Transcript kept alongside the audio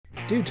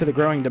Due to the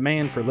growing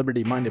demand for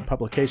liberty-minded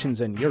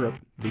publications in Europe,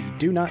 the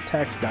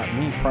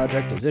DoNotTax.me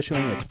project is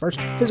issuing its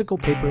first physical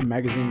paper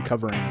magazine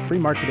covering free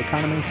market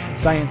economy,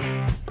 science,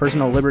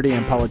 personal liberty,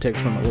 and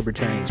politics from a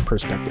libertarian's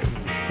perspective.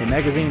 A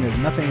magazine is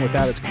nothing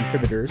without its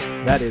contributors.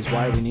 That is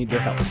why we need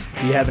your help.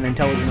 Do you have an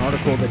intelligent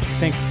article that you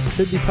think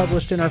should be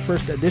published in our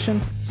first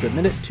edition?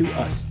 Submit it to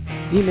us.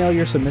 Email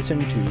your submission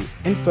to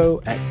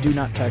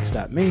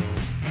info@DoNotTax.me.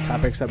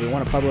 Topics that we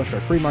want to publish are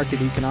free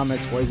market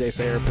economics,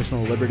 laissez-faire,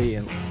 personal liberty,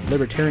 and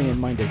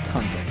libertarian-minded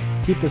content.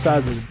 Keep the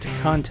size of the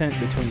content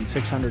between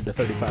 600 to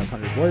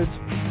 3,500 words.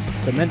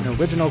 Submit an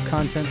original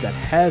content that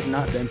has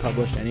not been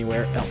published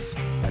anywhere else.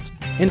 That's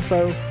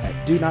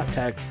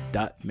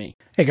info@DoNotTax.me.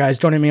 Hey guys,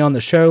 joining me on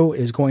the show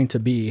is going to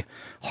be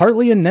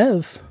Hartley and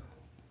Nev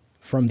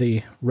from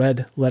the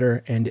Red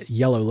Letter and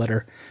Yellow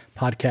Letter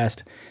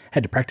podcast.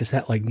 Had to practice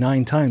that like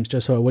 9 times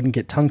just so I wouldn't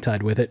get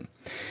tongue-tied with it.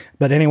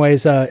 But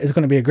anyways, it's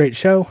going to be a great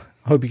show.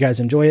 I hope you guys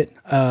enjoy it.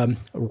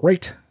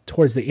 Right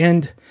towards the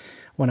end,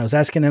 when I was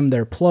asking them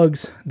their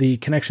plugs, the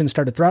connection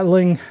started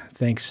throttling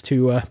thanks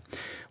to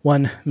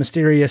one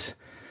mysterious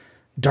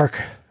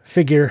dark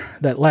figure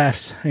that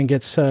laughs and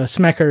gets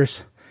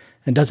smackers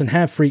and doesn't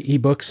have free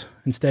ebooks.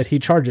 Instead, he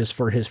charges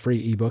for his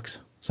free ebooks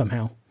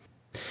somehow.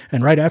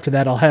 And right after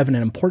that, I'll have an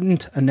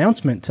important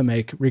announcement to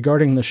make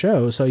regarding the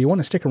show. So you want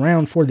to stick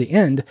around for the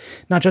end,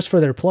 not just for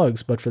their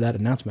plugs, but for that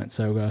announcement.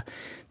 So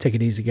take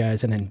it easy,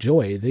 guys, and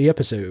enjoy the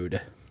episode.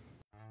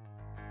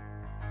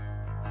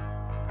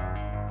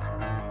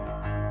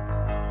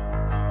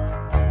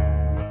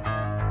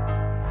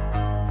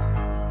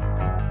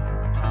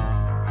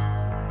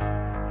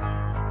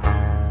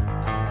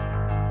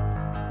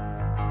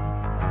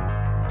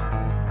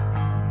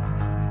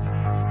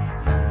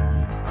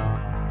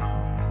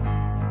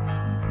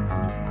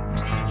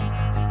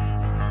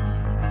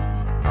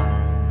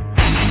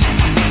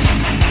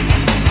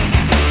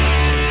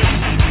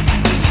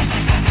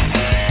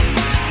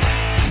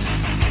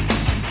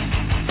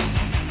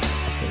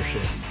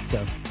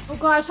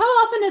 Gosh, how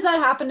often does that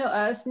happen to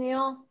us,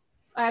 Neil?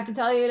 I have to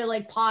tell you to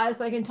like pause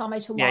so I can tell my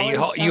chihuahua.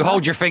 Yeah, you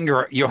hold your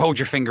finger. You hold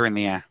your finger in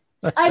the air.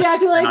 I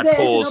have to like this.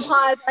 And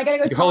pause. I gotta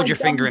go. You hold your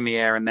finger in the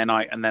air, and then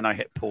I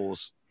hit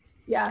pause.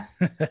 Yeah.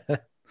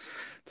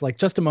 It's like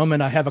just a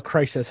moment. I have a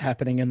crisis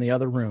happening in the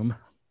other room.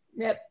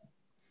 Yep.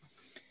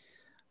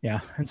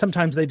 Yeah, and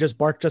sometimes they just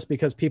bark just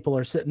because people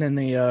are sitting in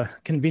the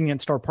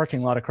convenience store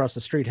parking lot across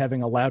the street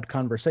having a loud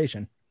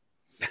conversation.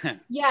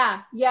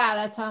 Yeah,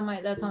 that's how my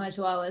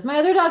chihuahua is. My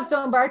other dogs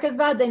don't bark as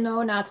bad. They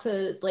know not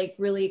to like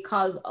really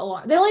cause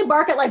alarm. They only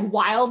bark at like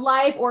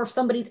wildlife or if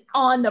somebody's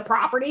on the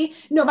property.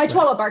 No, my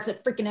chihuahua barks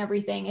at freaking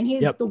everything, and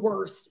he's the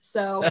worst.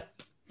 So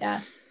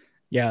yeah.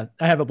 Yeah,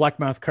 I have a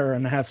blackmouth cur,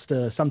 and I have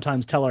to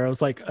sometimes tell her, I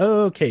was like,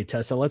 okay,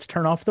 Tessa, let's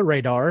turn off the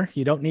radar.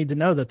 You don't need to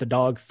know that the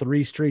dog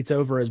 3 streets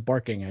over is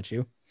barking at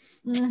you.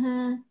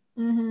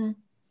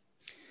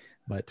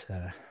 But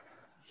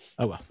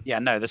oh well. Yeah,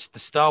 no, the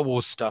Star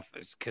Wars stuff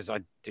is because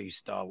I do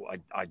Star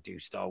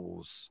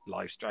Wars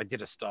live stream. I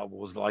did a Star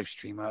Wars live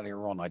stream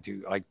earlier on. I'm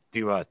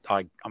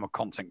a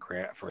content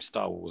creator for a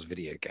Star Wars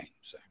video game.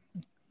 So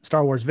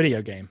Star Wars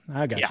video game.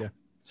 I gotcha. Yeah.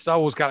 Star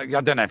Wars Galaxy.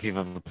 I don't know if you've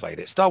ever played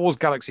it. Star Wars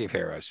Galaxy of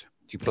Heroes.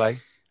 Do you play?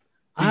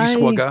 Do you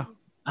swagger?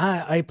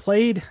 I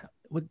played.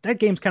 That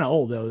game's kind of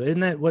old though,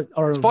 isn't it?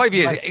 It's 5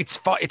 years. It's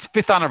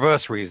 5th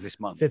anniversary is this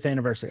month. 5th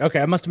anniversary. Okay,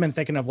 I must have been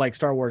thinking of like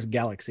Star Wars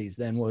Galaxies.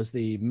 Then was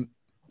the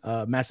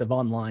massive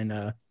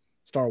online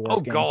Star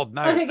Wars game. God,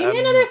 no. Okay, give me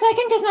another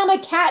second because now my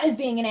cat is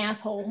being an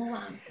asshole. Hold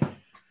on.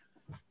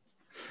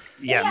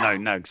 Yeah,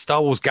 no.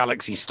 Star Wars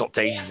Galaxy stopped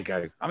ages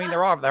ago. I mean,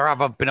 there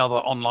have been other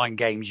online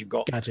games. You've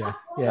got gotcha.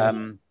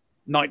 Yeah.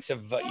 Knights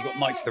of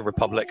the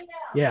Republic.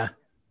 Yeah.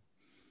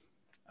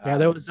 Yeah,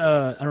 there was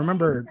I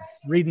remember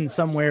reading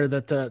somewhere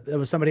that there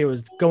was somebody who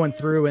was going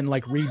through and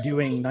like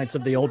redoing Knights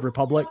of the Old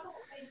Republic.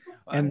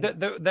 And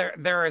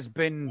there has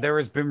been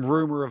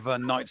rumor of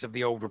Knights of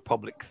the Old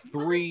Republic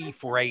 3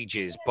 for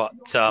ages, but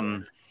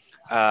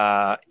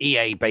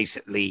EA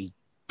basically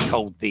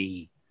told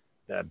the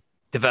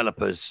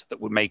developers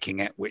that were making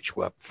it, which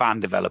were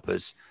fan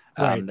developers,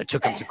 that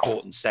took them to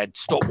court and said,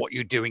 "Stop what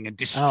you're doing and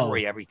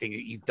destroy everything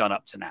that you've done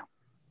up to now."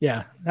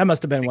 Yeah, that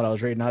must have been what I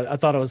was reading. I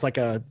thought it was like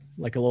a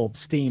little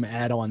Steam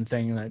add-on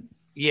thing that.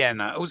 Yeah,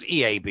 no, it was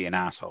EA being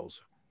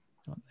assholes.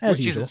 Which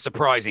isn't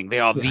surprising.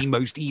 They are the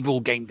most evil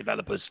game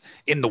developers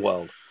in the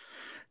world.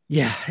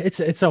 Yeah,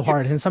 it's so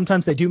hard. And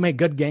sometimes they do make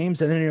good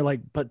games, and then you're like,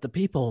 but the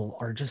people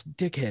are just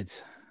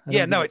dickheads.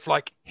 Yeah, no, it's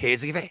like,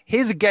 here's a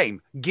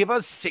game. Give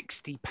us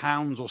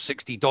 £60 or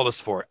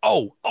 $60 for it.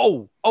 Oh,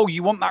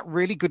 you want that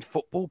really good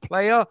football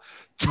player?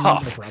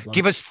 Tough. No,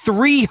 give us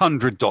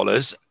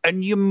 $300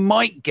 and you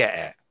might get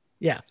it.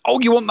 Yeah. Oh,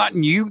 you want that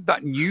new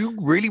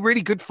really,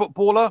 really good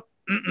footballer?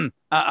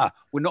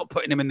 We're not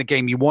putting him in the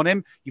game. You want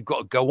him? You've got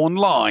to go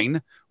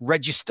online,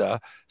 register,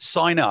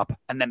 sign up,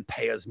 and then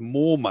pay us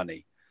more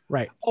money.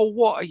 Right. Oh,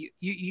 what are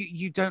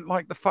you don't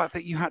like the fact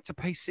that you had to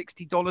pay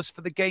 $60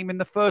 for the game in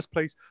the first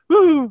place?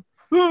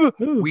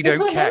 We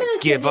don't care.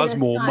 Give us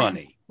more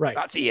money. Right.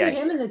 That's EA. Put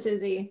him in the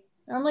tizzy.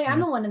 Normally, I'm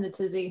the one in the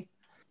tizzy.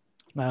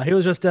 He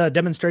was just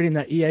demonstrating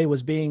that EA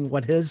was being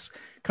what his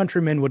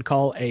countrymen would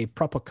call a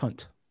proper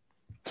cunt.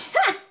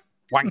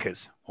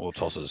 Wankers or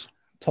tossers.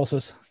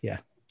 Tossers, yeah.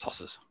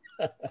 Tossers.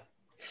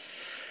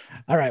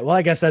 All right. Well,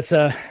 I guess that's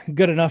a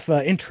good enough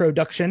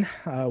introduction.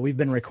 We've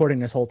been recording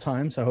this whole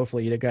time, so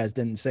hopefully you guys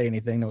didn't say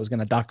anything that was going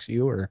to dox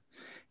you or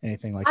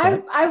anything like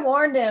that. I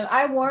warned him.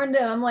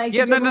 I'm like,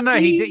 yeah, no.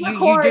 He did. You did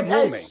warn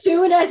me. As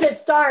soon as it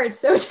starts,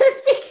 so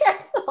just be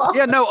careful.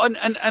 Yeah, no,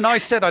 and I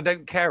said I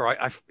don't care.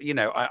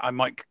 I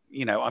might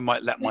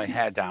let my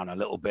hair down a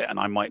little bit, and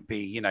I might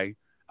be,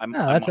 I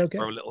might okay.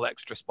 throw a little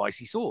extra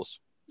spicy sauce.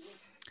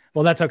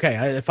 Well, that's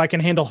okay. If I can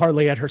handle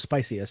Harley at her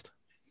spiciest.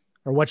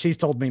 Or what she's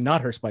told me,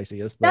 not her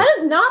spiciest. But... That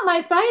is not my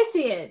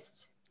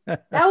spiciest.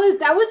 that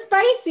was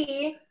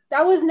spicy.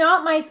 That was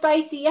not my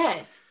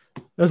spiciest.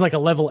 It was like a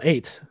level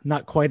 8,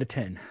 not quite a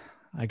 10.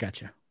 I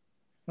got you.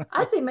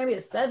 I'd say maybe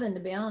a 7, to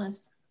be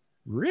honest.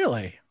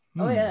 Really?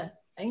 Oh yeah,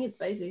 I think it's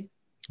spicy.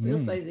 Real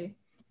spicy.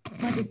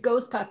 Like a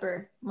ghost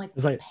pepper.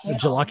 It's like a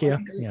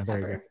gelakia. Yeah, there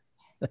you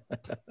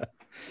go.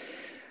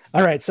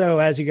 All right, so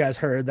as you guys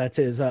heard, that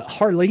is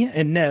Harley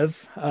and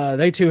Nev.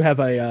 They too have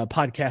a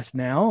podcast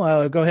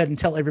now. Go ahead and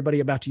tell everybody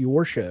about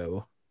your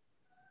show.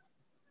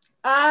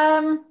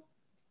 I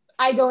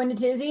go into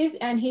tizzies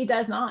and he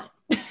does not.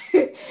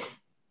 It's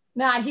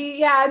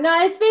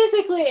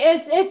basically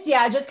it's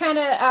just kind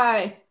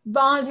of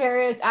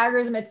voluntarist,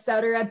 agorism,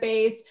 etc.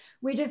 based.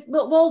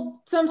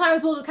 We'll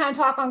sometimes just kind of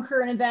talk on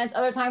current events.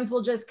 Other times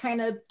we'll just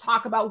kind of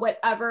talk about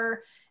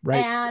whatever.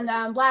 Right. And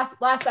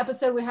last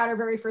episode we had our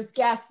very first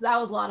guest. So that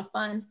was a lot of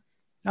fun.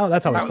 Oh,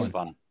 that's always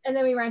fun. And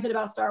then we ranted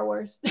about Star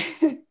Wars.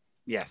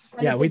 Yes.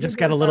 Yeah, we just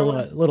got a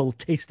little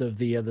taste of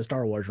the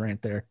Star Wars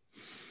rant there.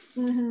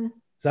 Mm-hmm.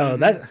 So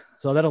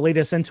that'll lead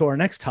us into our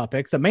next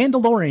topic, The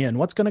Mandalorian.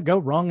 What's going to go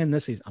wrong in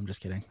this season? I'm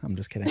just kidding.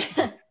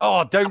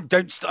 Oh, don't.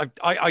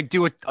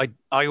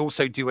 I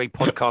also do a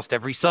podcast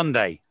every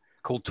Sunday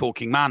called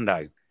Talking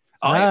Mando.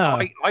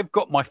 I've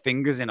got my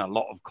fingers in a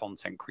lot of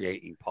content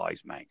creating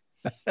pies, mate.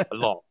 A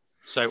lot.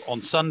 So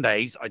on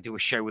Sundays, I do a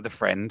show with a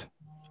friend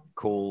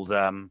called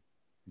on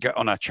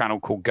a channel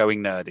called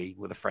Going Nerdy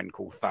with a friend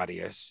called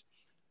Thaddeus.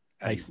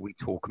 And we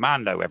talk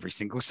Mando every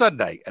single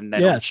Sunday. And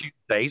then on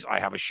Tuesdays, I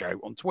have a show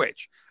on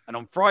Twitch. And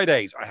on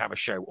Fridays, I have a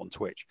show on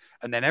Twitch.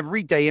 And then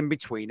every day in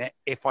between it,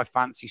 if I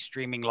fancy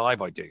streaming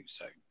live, I do.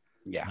 So,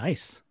 yeah.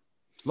 Nice.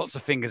 Lots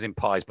of fingers in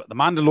pies. But The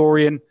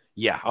Mandalorian,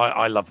 yeah,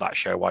 I love that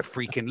show. I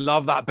freaking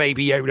love that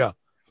Baby Yoda.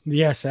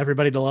 Yes,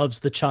 everybody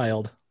loves the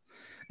child,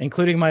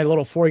 including my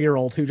little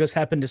 4-year-old who just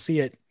happened to see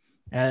it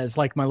as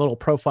like my little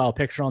profile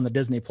picture on the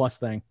Disney Plus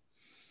thing.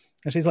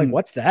 And she's like,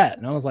 what's that?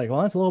 And I was like,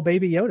 well, that's a little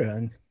Baby Yoda.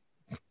 And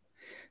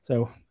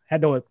so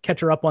had to catch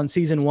her up on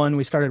season 1.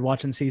 We started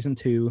watching season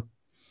 2.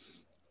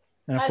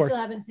 And of course,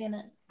 still haven't seen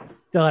it.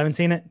 Still haven't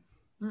seen it?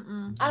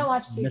 Mm-mm. I don't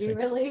watch TV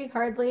really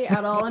hardly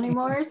at all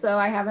anymore. So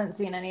I haven't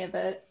seen any of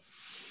it.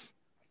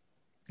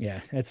 Yeah,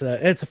 it's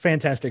a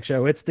fantastic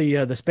show. It's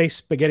the space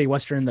spaghetti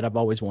Western that I've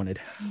always wanted.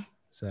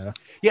 So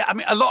yeah, I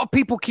mean, a lot of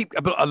people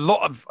a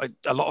lot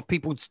of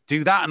people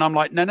do that, and I'm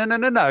like, no.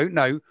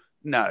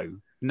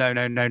 Well,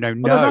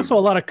 there's also a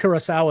lot of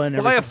Kurosawa and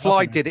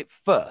Firefly did it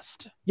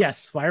first.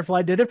 Yes,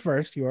 Firefly did it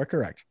first. You are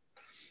correct.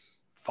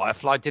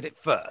 Firefly did it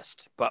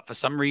first, but for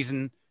some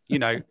reason,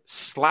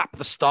 slap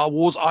the Star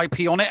Wars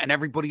IP on it, and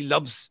everybody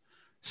loves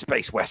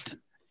space Western.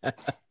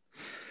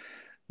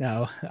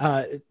 No,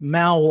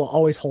 Mal will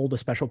always hold a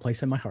special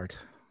place in my heart.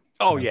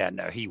 Oh yeah,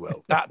 no, he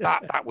will.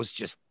 That was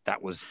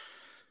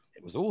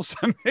it was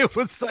awesome. It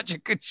was such a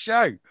good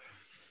show.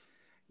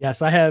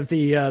 Yes, I have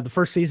the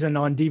first season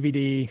on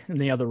DVD in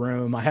the other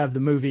room. I have the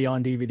movie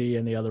on DVD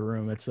in the other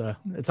room. It's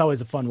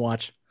always a fun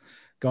watch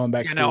going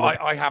back.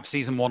 I have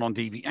season 1 on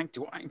DVD.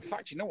 In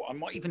fact, you know what? I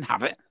might even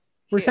have it.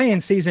 We're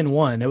saying season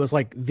 1. It was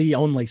like the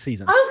only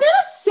season. I was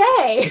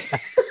gonna say.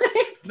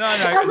 No.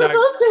 As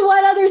opposed to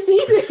what other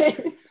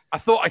season? I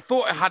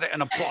thought I had it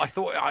I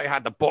thought I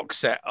had the box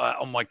set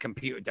on my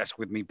computer desk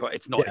with me, but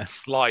it's not. Yeah. It's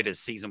Sliders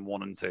season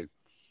 1 and 2.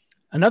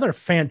 Another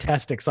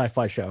fantastic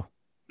sci-fi show.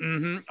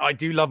 Mm-hmm. I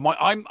do love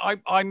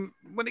I'm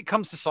when it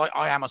comes to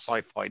I am a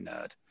sci-fi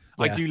nerd.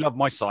 Yeah. I do love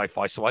my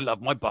sci-fi, so I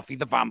love my Buffy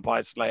the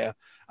Vampire Slayer,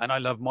 and I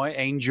love my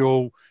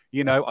Angel.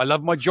 I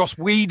love my Joss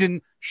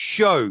Whedon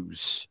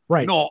shows.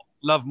 Right. Not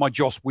love my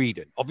Joss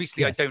Whedon.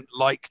 Obviously, yes. I don't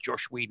like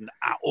Joss Whedon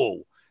at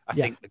all. I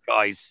think the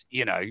guy's,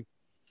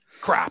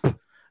 crap.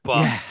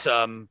 But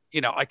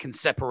I can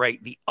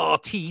separate the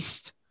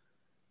artiste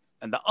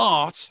and the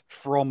art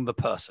from the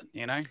person.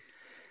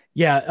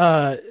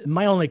 Yeah,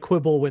 my only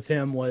quibble with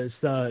him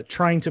was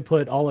trying to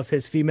put all of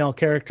his female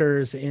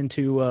characters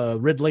into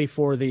Ridley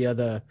for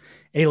the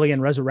Alien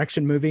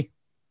Resurrection movie.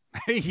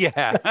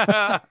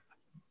 Yeah.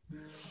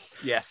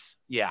 Yes.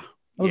 Yeah.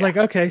 I was like,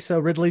 okay, so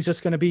Ridley's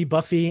just going to be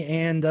Buffy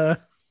and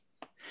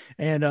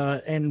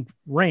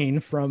Rain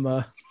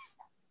from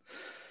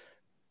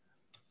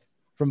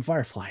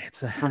Firefly.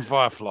 From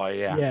Firefly.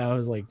 Yeah. Yeah, I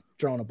was like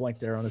drawing a blank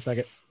there on a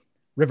second.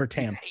 River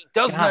Tam. He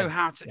does know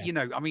how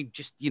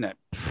to.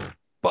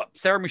 But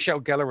Sarah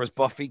Michelle Gellar as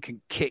Buffy can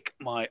kick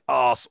my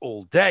ass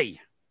all day.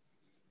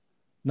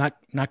 Not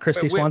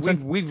Christy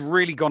Swanson. We've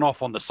really gone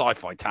off on the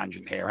sci-fi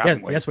tangent here,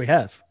 haven't we? Yes, we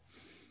have.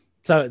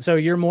 So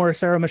you're more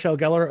Sarah Michelle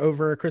Gellar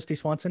over Christy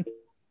Swanson?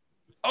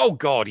 Oh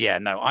God, yeah,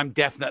 no, I'm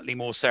definitely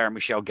more Sarah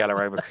Michelle Gellar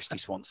over Christy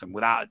Swanson.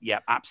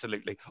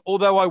 Absolutely.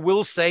 Although I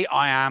will say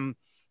I am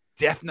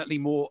definitely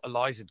more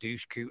Eliza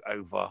Dushku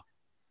over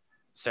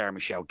Sarah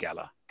Michelle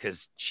Gellar,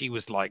 because she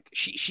was like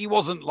she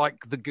wasn't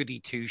like the goody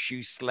two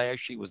shoes slayer.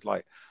 She was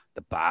like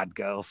the bad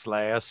girl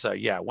slayer. So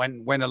yeah,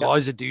 when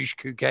Eliza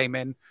Dushku came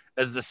in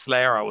as the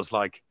slayer, I was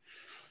like,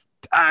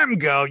 damn,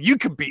 girl, you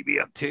could beat me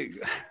up too.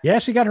 Yeah,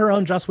 she got her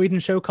own Joss Whedon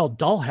show called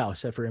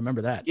Dollhouse, if you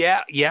remember that.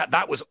 Yeah,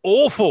 that was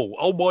awful.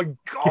 Oh my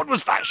God,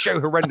 was that show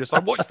horrendous? I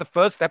watched the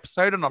first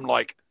episode and I'm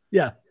like,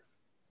 yeah,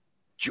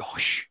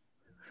 Josh,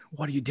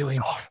 what are you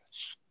doing? Oh,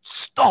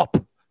 stop.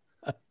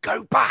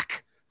 Go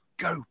back,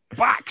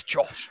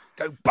 Josh,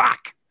 go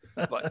back.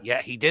 But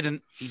yeah, he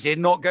didn't. He did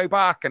not go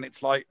back. And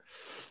it's like,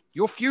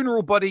 your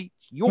funeral, buddy,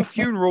 your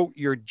funeral,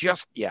 you're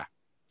just, he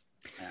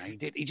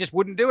just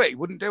wouldn't do it. He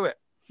wouldn't do it.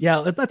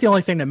 Yeah, but the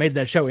only thing that made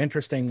that show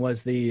interesting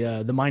was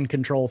the mind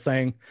control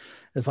thing.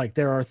 It's like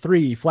there are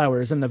 3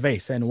 flowers in the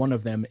vase, and one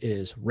of them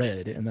is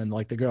red. And then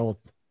like the girl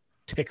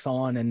ticks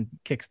on and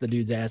kicks the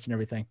dude's ass and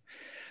everything.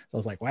 So I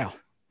was like, wow,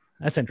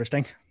 that's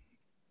interesting.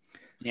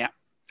 Yeah,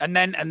 and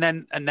then there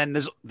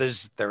is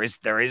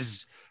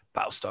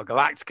Battlestar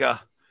Galactica.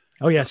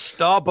 Oh yes,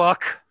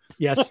 Starbuck.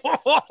 Yes.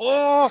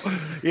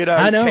 You know,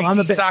 I know. Katie I'm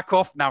a bit...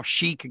 Sackhoff. Now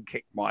she can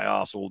kick my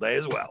ass all day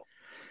as well.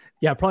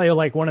 Yeah, probably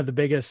like one of the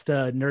biggest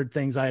nerd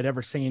things I had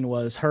ever seen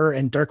was her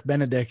and Dirk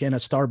Benedict in a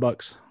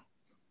Starbucks.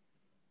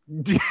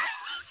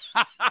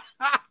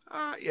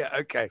 Yeah,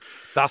 okay.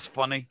 That's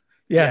funny.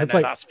 Yeah, it's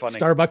like that's funny.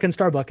 Starbuck and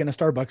Starbuck in a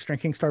Starbucks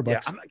drinking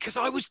Starbucks. Yeah, because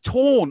I was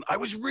torn. I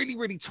was really,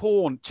 really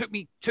torn. Took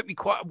me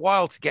quite a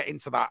while to get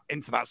into that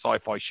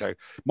sci-fi show.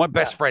 My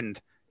best friend,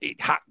 it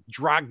had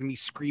dragged me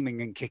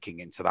screaming and kicking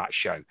into that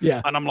show.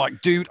 Yeah. And I'm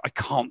like, dude, I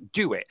can't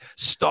do it.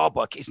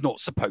 Starbuck is not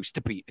supposed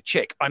to be a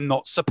chick. I'm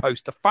not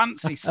supposed to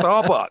fancy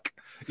Starbuck.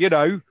 You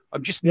know,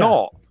 I'm just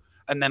not.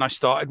 And then I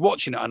started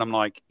watching it and I'm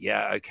like,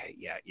 yeah, okay,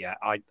 yeah.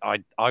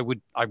 I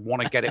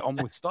want to get it on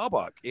with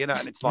Starbuck, you know,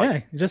 and it's like,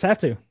 yeah, you just have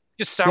to.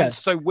 Just sounds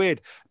so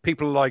weird.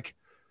 People are like,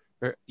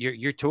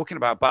 you're talking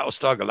about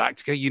Battlestar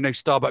Galactica. You know,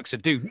 Starbucks a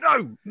dude.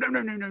 No.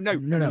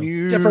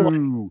 Different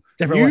one.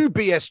 New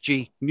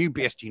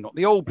BSG, not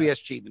the old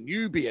BSG, the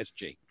new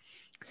BSG.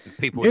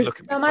 People would look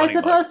at me. Am I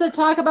supposed to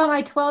talk about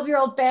my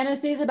 12-year-old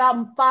fantasies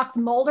about Fox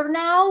Mulder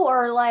now,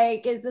 or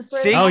like, is this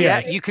where?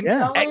 See, you can.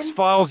 Yeah.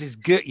 X-Files is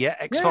good. Yeah,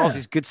 X-Files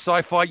is good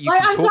sci-fi.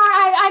 I'm sorry,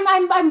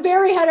 I'm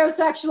very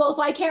heterosexual,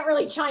 so I can't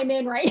really chime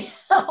in right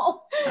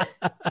now.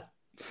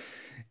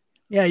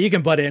 Yeah, you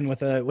can butt in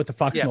with a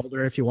Fox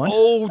Mulder if you want.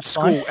 Old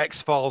school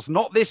X-Files,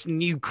 not this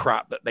new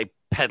crap that they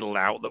peddled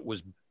out that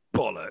was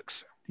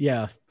bollocks.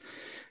 Yeah.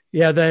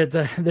 Yeah,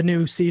 the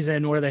new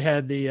season where they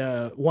had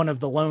the one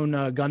of the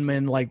lone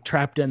gunmen like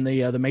trapped in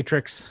the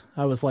Matrix.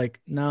 I was like,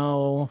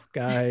 no,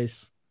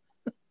 guys,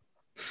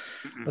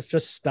 let's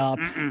just stop.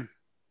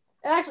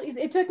 Actually,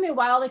 it took me a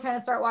while to kind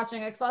of start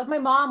watching X-Files. My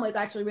mom was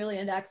actually really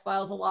into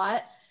X-Files a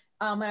lot.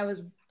 When I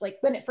was like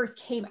when it first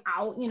came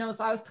out, you know,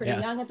 so I was pretty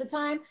young at the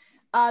time.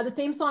 The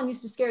theme song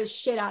used to scare the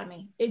shit out of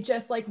me. It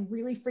just like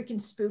really freaking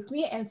spooked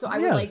me, and so I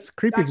would like it's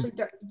creepy. Actually,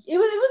 it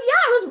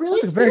was really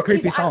a very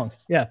creepy song.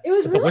 Yeah, it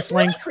was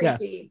really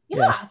creepy.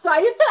 Yeah. So I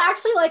used to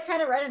actually like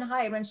kind of run and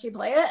hide when she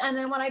played it, and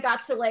then when I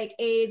got to like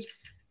age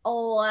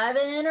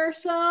 11 or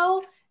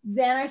so,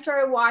 then I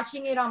started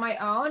watching it on my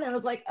own, and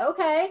was like,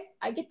 okay,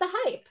 I get the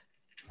hype.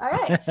 All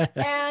right,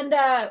 and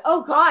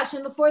oh gosh,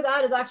 and before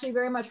that is actually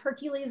very much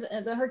Hercules,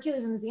 the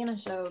Hercules and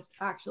Xena shows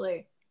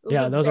actually.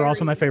 Those are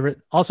also my favorite.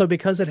 Also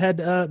because it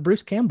had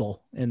Bruce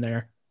Campbell in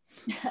there.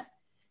 I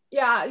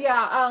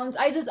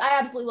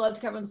absolutely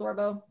loved Kevin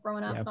Sorbo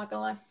growing up. Not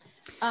gonna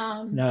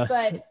lie. No,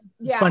 but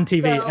yeah, fun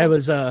TV.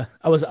 So...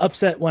 I was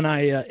upset when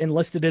I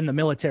enlisted in the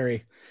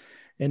military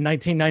in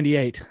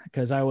 1998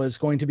 because I was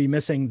going to be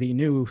missing the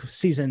new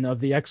season of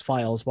the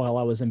X-Files while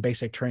I was in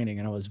basic training,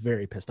 and I was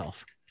very pissed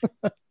off.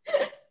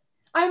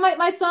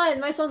 My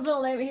son's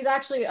middle name. He's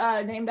actually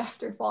named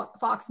after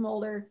Fox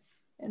Mulder.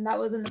 And that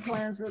was in the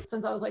plans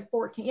since I was like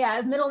 14. Yeah,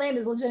 his middle name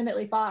is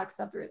legitimately Fox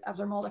after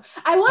Mulder.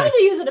 I wanted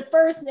to use it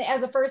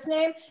as a first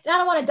name. And I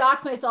don't want to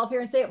dox myself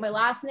here and say what my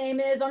last name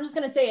is. I'm just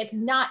going to say it's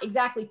not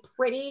exactly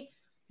pretty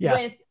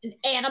with an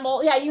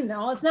animal. Yeah, you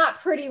know, it's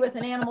not pretty with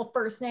an animal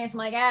first name. So I'm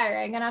like, all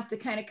right, I'm going to have to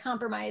kind of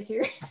compromise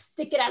here,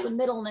 stick it as a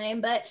middle name.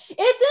 But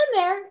it's in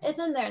there. It's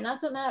in there. And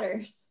that's what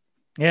matters.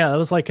 Yeah, it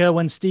was like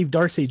when Steve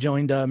Darcy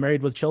joined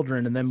Married with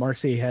Children, and then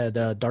Marcy had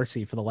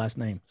Darcy for the last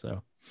name.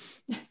 So...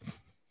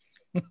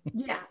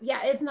 yeah,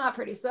 it's not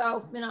pretty.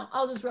 So, you know,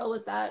 I'll just roll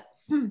with that.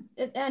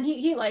 And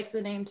he likes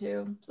the name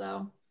too.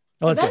 So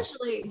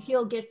eventually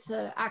he'll get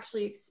to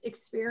actually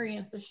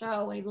experience the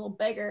show when he's a little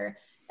bigger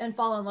and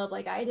fall in love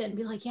like I did and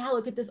be like, yeah,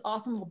 look at this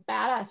awesome little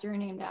badass you're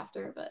named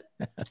after. But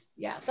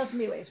yeah, that's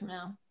gonna be ways from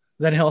now.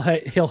 Then he'll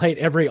hate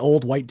every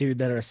old white dude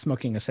that are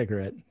smoking a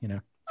cigarette, you know.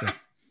 So.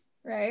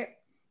 Right.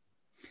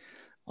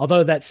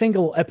 Although that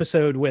single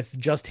episode with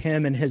just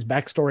him and his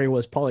backstory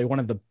was probably one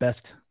of the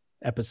best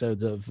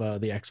episodes of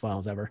the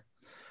X-Files ever.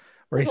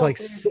 Where he's like,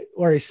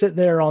 where he's sitting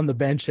there on the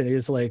bench and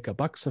he's like, a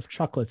box of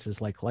chocolates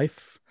is like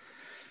life,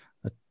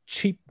 a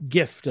cheap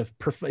gift of.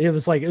 It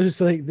was like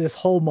this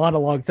whole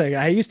monologue thing.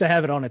 I used to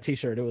have it on a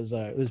T-shirt. It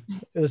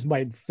was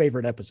my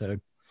favorite episode.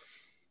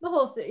 The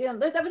whole,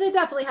 they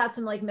definitely had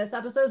some like missed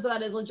episodes, but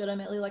that is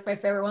legitimately like my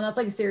favorite one. That's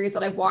like a series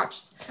that I've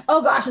watched.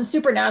 Oh gosh, and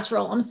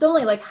Supernatural. I'm still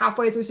only like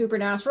halfway through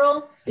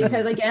Supernatural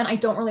because again, I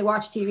don't really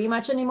watch TV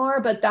much anymore.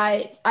 But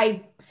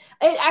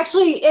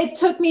it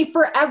took me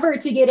forever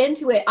to get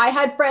into it. I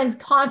had friends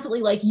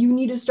constantly like, you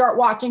need to start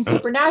watching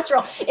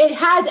Supernatural. It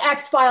has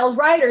X-Files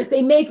writers.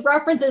 They make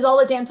references all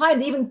the damn time.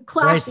 They even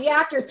clash the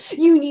actors.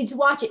 You need to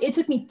watch it. It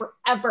took me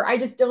forever. I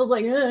was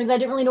like, because I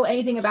didn't really know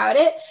anything about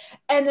it.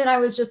 And then I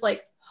was just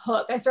like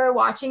hooked. I started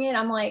watching it.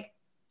 I'm like,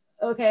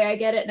 okay, I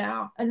get it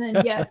now. And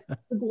then yes,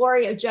 the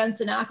glory of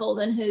Jensen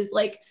Ackles and his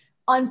like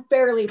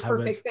unfairly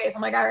perfect face.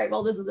 I'm like, all right,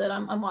 well, this is it.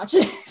 I'm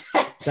watching it.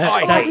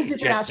 I hated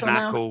Jensen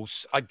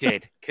Ackles. I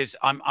did, because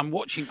I'm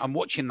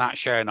watching that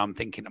show and I'm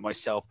thinking to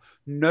myself,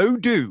 no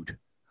dude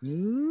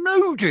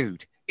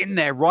in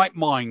their right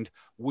mind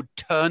would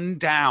turn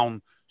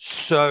down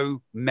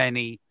so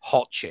many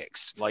hot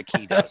chicks like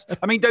he does.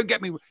 I mean, don't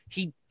get me,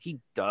 he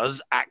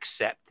does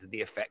accept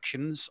the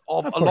affections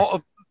of a lot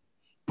of,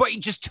 but he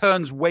just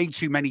turns way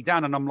too many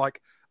down. And I'm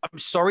like, I'm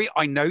sorry,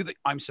 I know that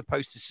I'm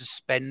supposed to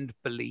suspend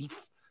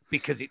belief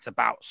because it's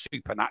about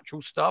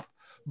supernatural stuff,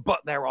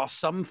 but there are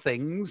some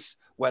things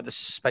where the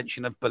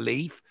suspension of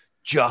belief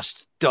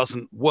just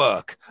doesn't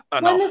work.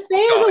 And when the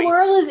fate of the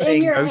world is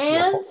in your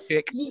hands,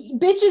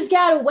 bitches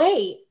gotta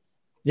wait.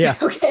 Yeah.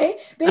 Okay.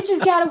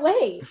 Bitches gotta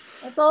wait.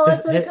 That's all.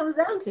 That's what it comes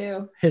down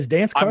to. His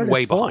dance card. I'm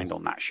way behind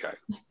on that show.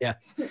 Yeah.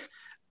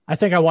 I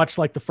think I watched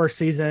like the first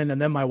season,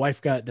 and then my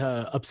wife got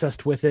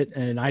obsessed with it,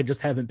 and I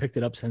just haven't picked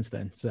it up since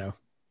then. So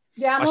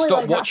yeah, I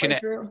stopped watching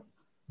it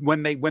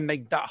when they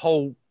that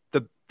whole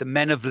the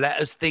Men of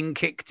Letters thing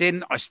kicked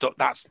in. I stopped.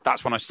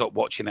 That's when I stopped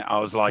watching it. I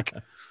was like,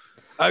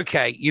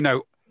 okay,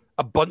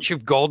 a bunch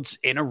of gods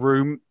in a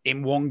room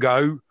in one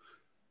go.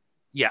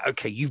 Yeah,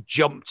 okay, you've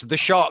jumped the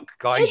shark,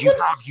 guys. You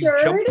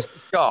jumped the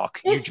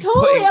shark. It's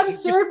totally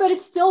absurd, but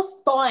it's still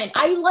fun.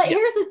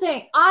 Here's the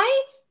thing.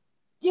 I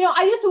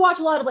used to watch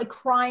a lot of like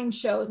crime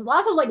shows,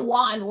 lots of like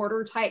Law and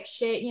Order type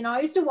shit.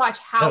 I used to watch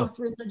House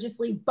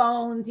religiously,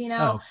 Bones,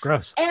 Oh,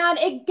 gross. And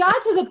it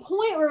got to the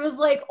point where it was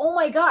like, oh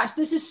my gosh,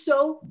 this is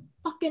so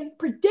fucking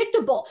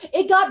predictable.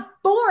 It got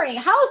boring.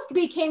 House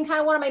became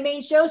kind of one of my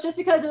main shows just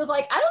because it was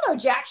like, I don't know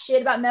jack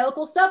shit about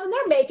medical stuff, and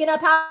they're making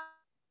up how.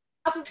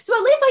 So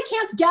at least I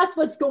can't guess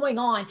what's going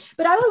on.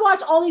 But I would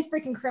watch all these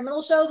freaking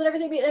criminal shows and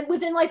everything, and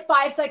within like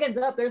 5 seconds,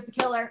 there's the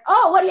killer.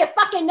 Oh, what do you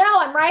fucking know?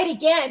 I'm right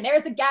again.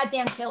 There's the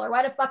goddamn killer.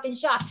 What a fucking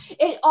shock.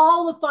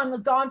 All the fun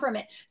was gone from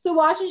it. So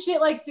watching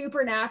shit like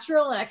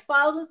Supernatural and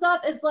X-Files and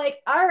stuff, it's like,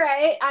 all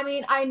right, I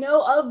mean, I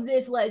know of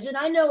this legend.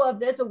 I know of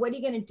this, but what are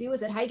you going to do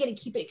with it? How are you going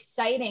to keep it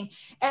exciting?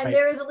 And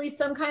there is at least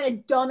some kind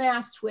of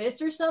dumbass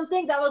twist or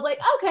something that was like,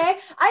 okay,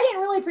 I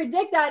didn't really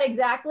predict that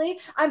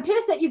exactly. I'm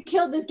pissed that you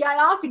killed this guy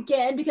off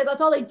again because that's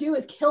all they do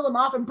is kill him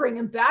off and bring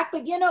him back.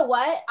 But you know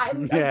what?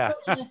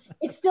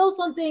 It's still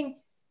something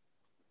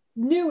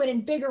new and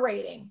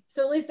invigorating.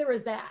 So at least there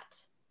was that.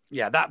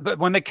 Yeah, but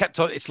when they kept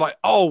on, it's like,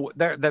 oh,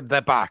 they're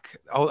back.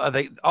 Oh, are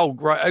they? Oh,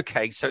 right,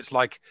 okay. So it's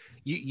like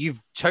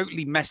you've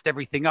totally messed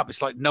everything up.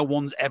 It's like no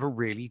one's ever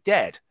really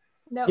dead.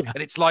 No.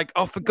 And it's like,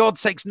 oh, for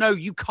God's sakes, no,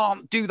 you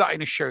can't do that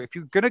in a show. If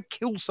you're going to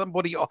kill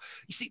somebody off,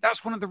 you see,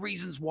 that's one of the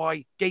reasons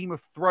why Game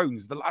of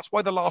Thrones, that's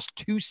why the last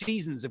 2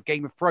 seasons of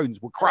Game of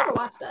Thrones were crap. I never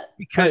watched that.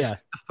 Because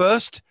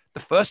the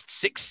first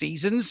 6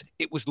 seasons,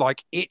 it was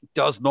like, it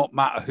does not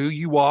matter who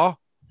you are.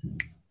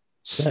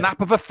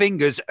 Snap of a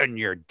fingers and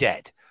you're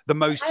dead. The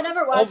most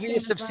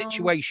obvious of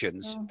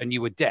situations and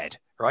you were dead.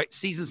 Right,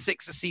 season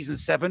 6 to season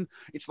 7,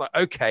 it's like,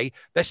 okay,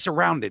 they're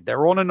surrounded,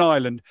 they're on an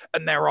island,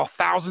 and there are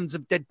thousands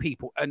of dead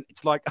people, and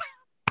it's like,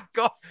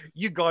 God,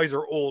 you guys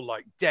are all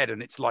like dead,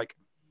 and it's like,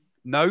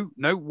 no,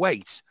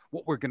 wait.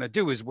 What we're gonna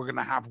do is we're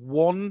gonna have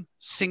one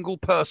single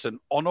person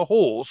on a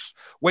horse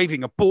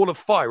waving a ball of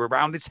fire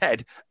around his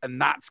head,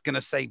 and that's gonna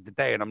save the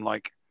day. And I'm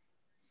like,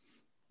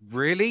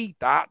 really?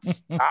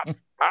 That's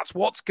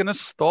what's gonna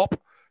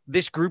stop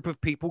this group of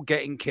people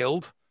getting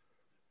killed?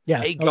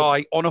 Yeah, a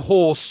guy on a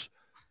horse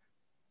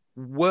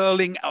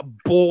whirling a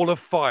ball of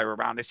fire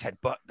around his head,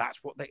 but that's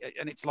what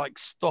and it's like,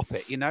 stop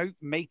it,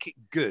 make it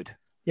good.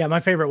 Yeah, my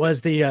favorite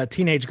was the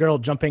teenage girl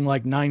jumping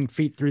like 9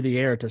 feet through the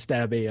air to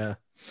stab a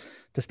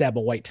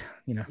white.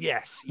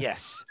 Yes,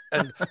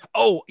 and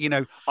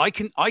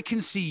I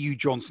can see you,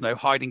 Jon Snow,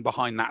 hiding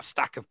behind that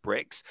stack of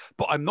bricks,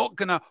 but I'm not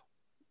gonna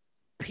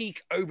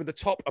peek over the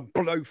top and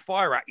blow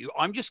fire at you.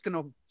 I'm just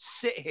gonna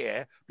sit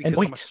here because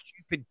I'm a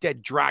stupid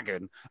dead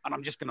dragon, and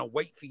I'm just gonna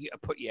wait for you to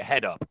put your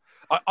head up.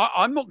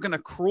 I'm not gonna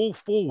crawl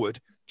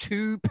forward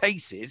 2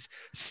 paces,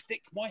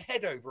 stick my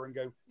head over, and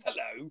go,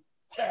 "Hello,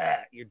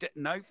 you're dead."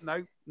 No,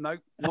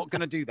 not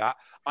gonna do that.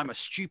 I'm a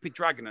stupid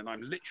dragon, and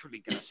I'm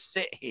literally gonna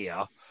sit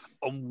here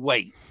and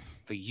wait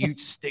for you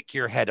to stick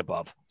your head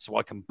above so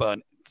I can burn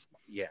it.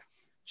 Yeah.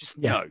 Just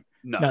no.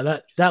 No,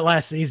 that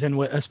last season,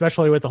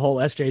 especially with the whole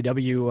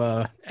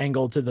SJW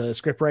angle to the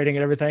script writing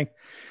and everything,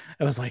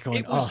 I was like,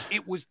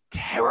 it was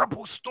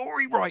terrible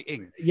story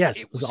writing.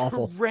 Yes, it was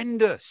awful,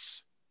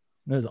 horrendous.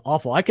 It was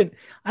awful.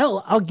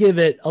 I'll give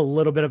it a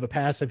little bit of a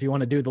pass if you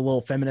want to do the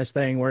little feminist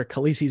thing where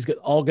Khaleesi's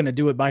all going to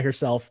do it by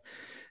herself.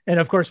 And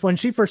of course, when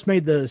she first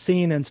made the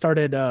scene and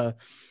started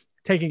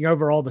taking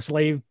over all the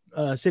slave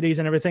cities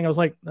and everything, I was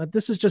like,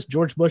 this is just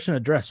George Bush in a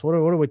dress. What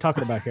are we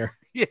talking about here?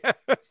 Yeah.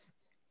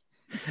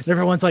 And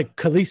everyone's like,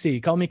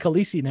 Khaleesi, call me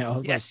Khaleesi now. I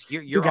was yes,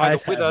 like, you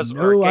guys with us.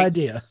 No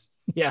idea.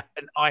 Yeah.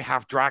 And I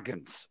have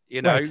dragons,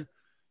 you know. Right.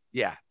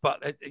 Yeah,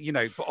 but but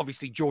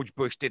obviously George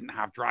Bush didn't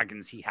have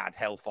dragons; he had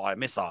Hellfire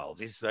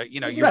missiles. Is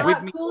you're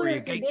with me or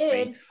against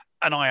me,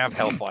 and I have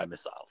Hellfire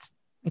missiles.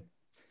 I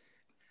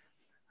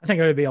think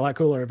it would be a lot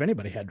cooler if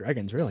anybody had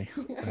dragons, really.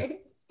 Right.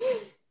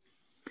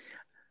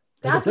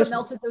 That's what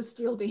melted those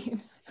steel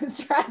beams. Those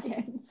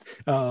dragons.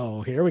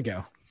 Oh, here we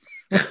go.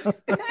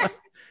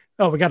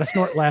 Oh, we got a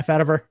snort laugh out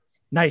of her.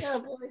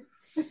 Nice. Oh,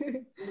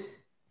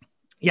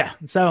 yeah.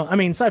 So, I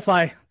mean,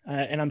 sci-fi,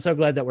 and I'm so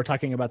glad that we're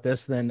talking about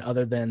this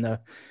other than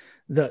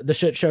the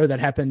shit show that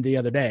happened the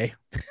other day.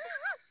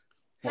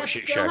 What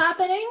shit still show?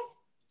 Happening?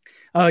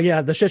 Oh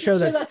yeah, the shit show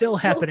that's still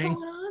happening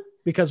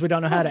because we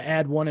don't know how to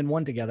add one and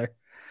one together.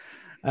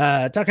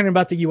 Talking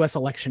about the U.S.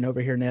 election over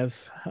here,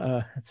 Nev.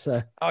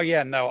 Oh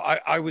yeah, no,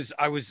 I was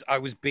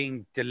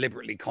being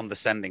deliberately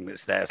condescending.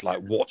 It's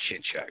like, what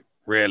shit show?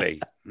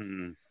 Really?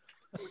 Mm.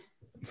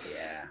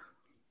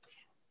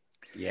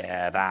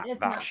 Yeah,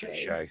 that shit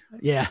show.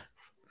 Yeah,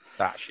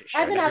 that shit show.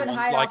 I've been having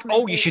high like,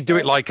 oh, you should do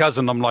it like us,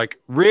 and I'm like,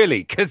 really?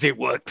 Because it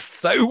works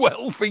so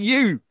well for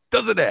you,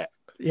 doesn't it?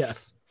 Yeah.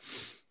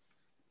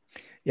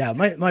 Yeah,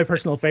 my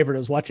personal favorite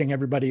is watching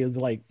everybody is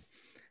like,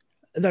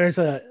 there's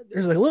a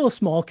little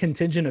small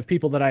contingent of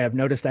people that I have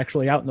noticed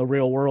actually out in the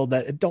real world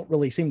that don't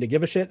really seem to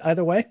give a shit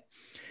either way.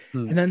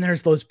 And then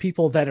there's those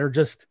people that are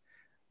just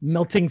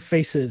melting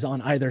faces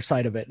on either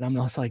side of it. And I'm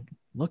just like,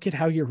 look at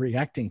how you're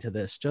reacting to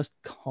this. Just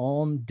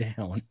calm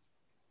down.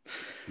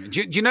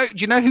 Do you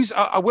know who's?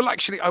 I will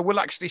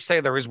actually say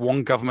there is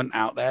one government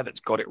out there that's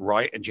got it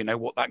right, and do you know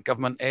what that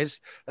government is?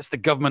 That's the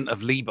government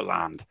of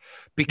Lieberland.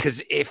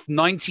 Because if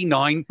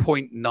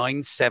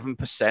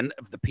 99.97%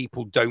 of the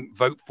people don't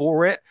vote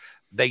for it,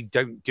 they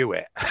don't do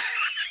it.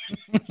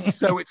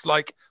 So it's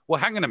like, well,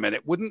 hang on a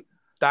minute. Wouldn't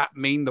that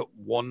mean that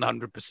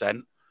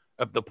 100%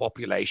 of the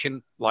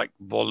population like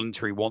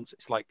voluntary wants?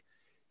 It's like,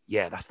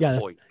 yeah, that's the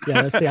point.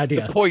 That's the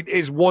idea. The point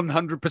is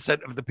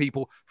 100% of the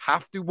people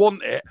have to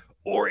want it,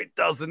 or it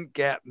doesn't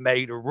get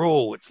made a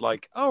rule. It's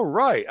like, oh,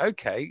 right.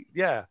 Okay.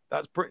 Yeah,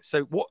 that's pretty.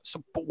 So what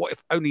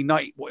if only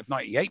 90, what if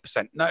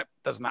 98%? No, it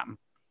doesn't happen.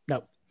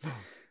 No.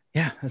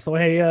 Yeah, that's the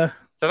way.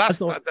 So that's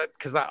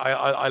because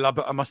I love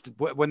it. I must,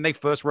 when they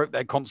first wrote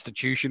their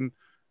constitution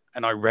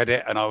and I read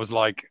it and I was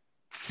like,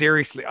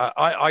 seriously,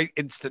 I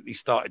instantly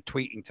started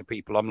tweeting to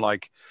people. I'm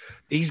like,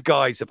 these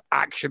guys have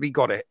actually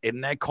got it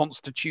in their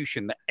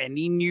constitution that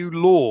any new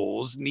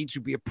laws need to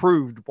be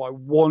approved by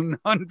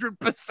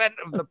 100%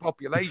 of the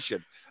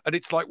population. And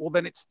it's like, well,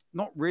 then it's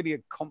not really a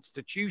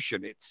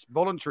constitution. It's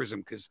voluntarism,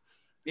 because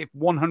if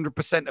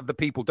 100% of the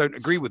people don't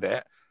agree with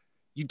it,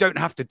 you don't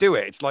have to do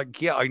it. It's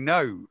like, yeah, I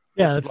know.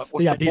 Yeah, that's like,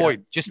 what's the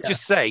point?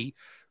 Just say,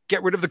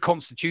 get rid of the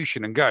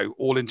constitution and go,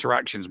 all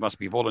interactions must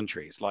be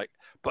voluntary. It's like,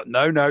 but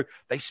no,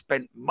 they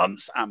spent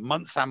months and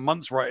months and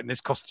months writing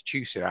this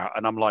constitution out.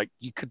 And I'm like,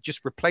 you could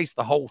just replace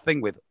the whole thing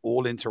with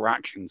all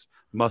interactions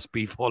must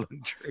be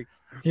voluntary.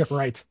 You're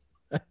right.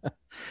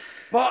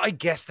 But I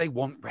guess they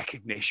want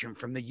recognition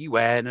from the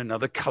UN and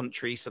other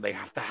countries, so they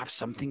have to have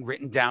something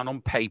written down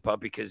on paper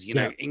because,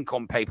 ink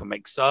on paper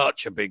makes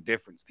such a big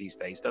difference these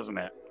days, doesn't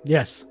it?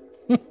 Yes.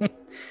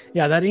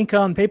 Yeah, that ink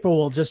on paper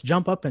will just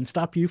jump up and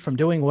stop you from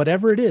doing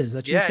whatever it is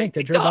that you think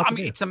that you're about to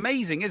do. It's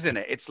amazing, isn't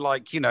it? It's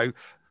like, you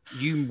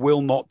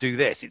will not do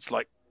this. It's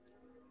like,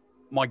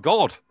 my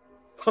God,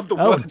 the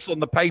words on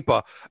the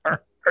paper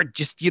are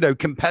just,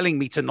 compelling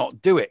me to not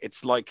do it.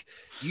 It's like,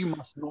 you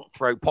must not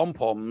throw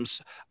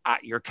pom-poms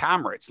at your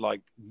camera. It's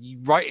like, you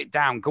write it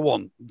down. Go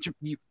on.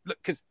 You look,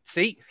 because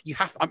see, you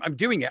have, I'm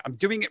doing it. I'm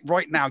doing it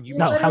right now.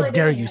 How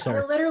dare you, sir?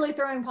 We're literally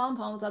throwing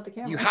pom-poms at the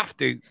camera. You have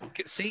to.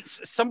 See,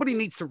 somebody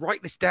needs to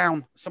write this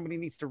down. Somebody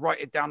needs to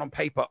write it down on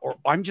paper, or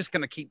I'm just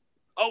going to keep,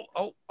 hang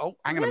on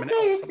a minute.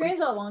 Your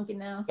screen's all wonky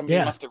now.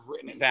 Somebody must have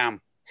written it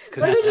down.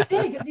 What did you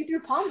think? Because you threw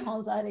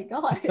pom-poms at it.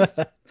 Gosh.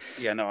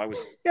 Yeah, no, I was.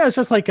 Yeah, it's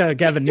just like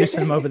Gavin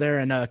Newsom over there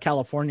in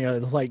California.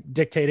 It's like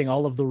dictating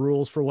all of the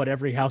rules for what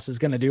every house is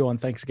going to do on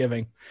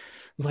Thanksgiving.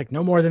 It's like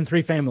no more than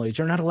 3 families.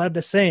 You're not allowed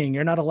to sing.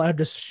 You're not allowed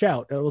to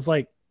shout. It was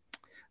like,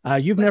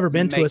 you've never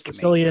been to a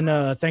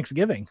Sicilian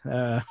Thanksgiving.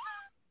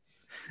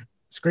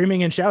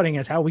 Screaming and shouting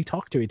is how we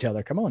talk to each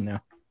other. Come on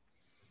now.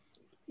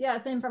 Yeah,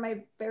 same for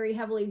my very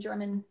heavily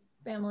German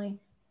family.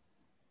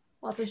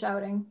 Lots of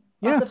shouting.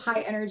 Lots of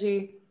high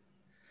energy.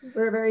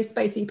 We're very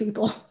spicy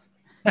people.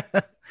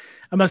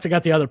 I must have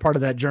got the other part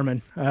of that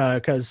German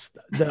because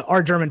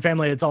our German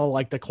family, it's all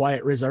like the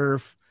quiet,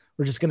 reserved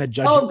We're just gonna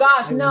judge. Oh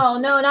gosh, no,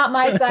 not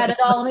my side at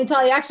all. Let me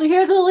tell you. Actually,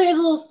 here's a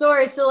little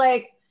story. So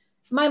like,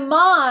 my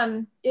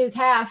mom is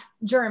half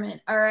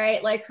German. All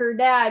right, like her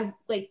dad,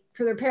 like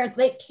for their parents,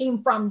 they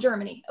came from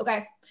Germany.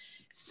 Okay,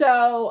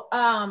 so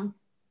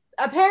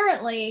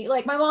apparently,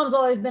 like my mom's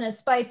always been as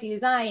spicy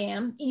as I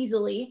am,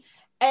 easily.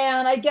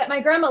 And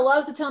my grandma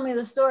loves to tell me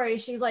the story.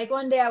 She's like,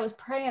 one day I was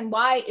praying,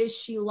 why is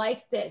she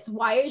like this?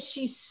 Why is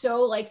she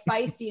so like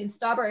feisty and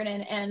stubborn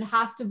and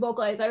has to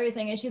vocalize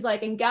everything? And she's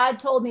like, and God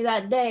told me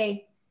that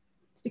day,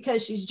 it's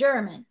because she's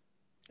German.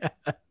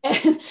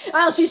 And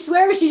she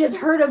swears she just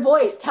heard a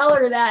voice tell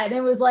her that. And it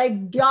was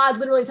like God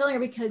literally telling her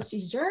because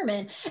she's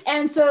German.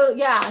 And so,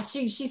 yeah,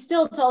 she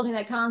still tells me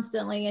that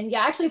constantly. And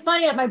yeah, actually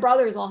funny enough, my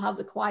brothers all have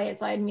the quiet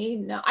side. Me,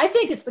 no, I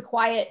think it's the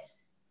quiet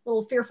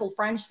little fearful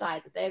French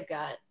side that they've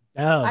got.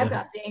 Oh, I've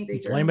got the angry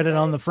German. Blaming it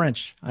on the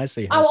French. I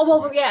see. Oh,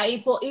 well, yeah,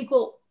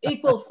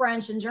 equal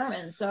French and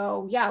German.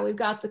 So yeah, we've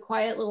got the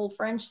quiet little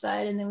French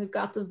side, and then we've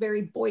got the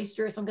very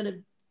boisterous, I'm gonna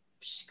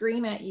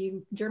scream at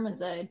you German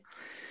side.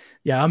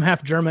 Yeah, I'm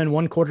half German,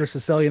 1/4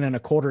 Sicilian, and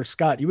 1/4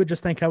 Scot. You would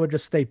just think I would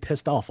just stay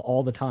pissed off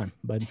all the time,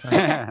 but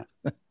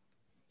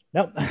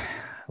nope.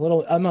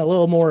 I'm a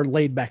little more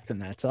laid back than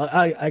that. So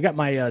I got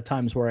my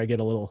times where I get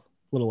a little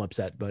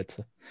upset, but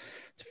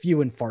it's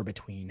few and far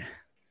between.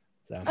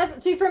 So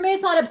see, for me,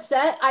 it's not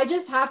upset. I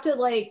just have to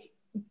like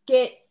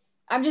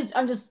I'm just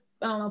I don't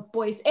know,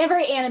 voice and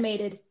very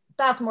animated.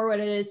 That's more what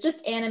it is.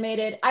 Just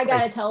animated. I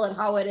gotta tell it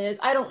how it is.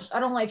 I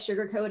don't like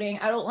sugarcoating.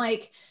 I don't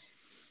like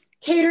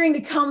catering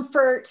to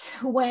comfort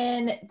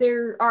when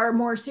there are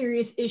more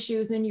serious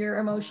issues than your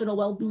emotional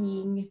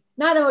well-being.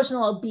 Not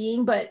emotional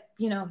well-being, but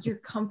your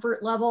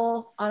comfort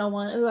level. I don't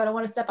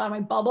want to step out of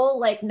my bubble.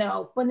 Like,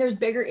 no, when there's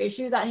bigger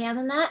issues at hand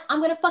than that,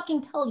 I'm gonna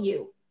fucking tell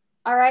you.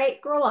 All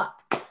right, grow up.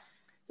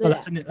 So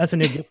that's a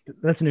new gift.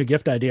 That's a new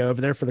gift idea over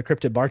there for the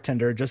Cryptid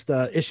Bartender. Just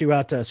issue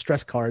out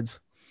stress cards.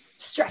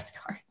 Stress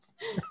cards,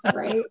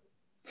 right?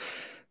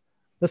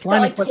 This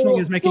line of questioning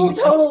is making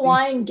Total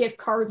Wine gift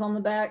cards on the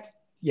back.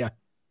 Yeah.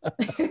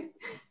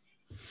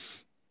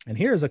 And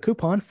here is a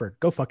coupon for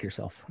go fuck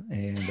yourself.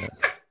 And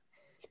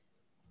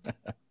I'm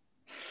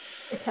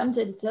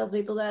tempted to tell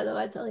people that, though.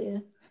 I tell you,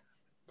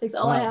 it takes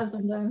all I have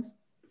sometimes.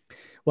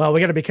 Well, we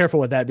got to be careful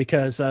with that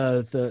because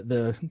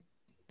the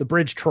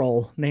bridge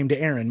troll named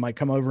Aaron might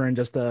come over and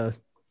just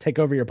take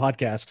over your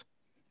podcast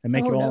and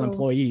make you all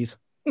employees.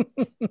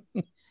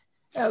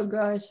 Oh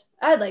gosh,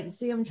 I'd like to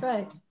see him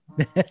try.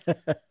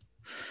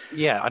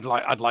 Yeah,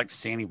 I'd like to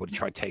see anybody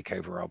try to take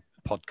over our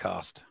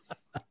podcast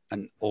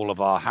and all of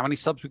our. How many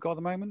subs we got at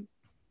the moment?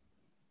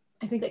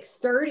 I think like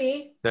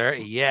 30.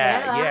 30.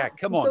 Yeah.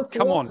 Come on, so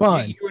cool. come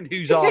on. You and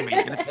Whose Army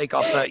are going to take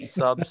our 30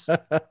 subs?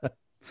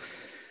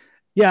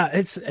 Yeah,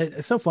 it's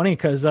so funny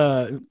because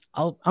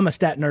I'm a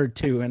stat nerd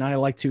too, and I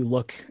like to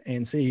look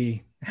and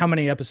see how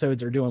many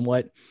episodes are doing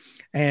what.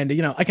 And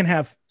I can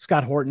have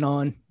Scott Horton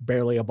on,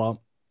 barely a bump,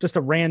 just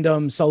a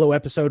random solo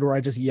episode where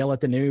I just yell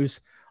at the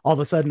news. All of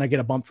a sudden, I get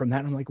a bump from that.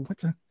 And I'm like,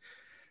 what's a?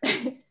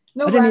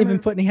 No, I didn't even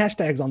put any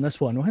hashtags on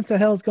this one. What the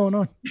hell is going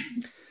on?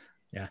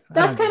 Yeah,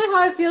 that's kind of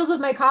how it feels with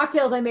my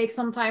cocktails I make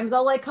sometimes.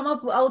 I'll come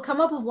up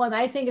with one that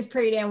I think is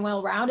pretty damn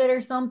well rounded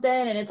or something,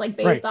 and it's like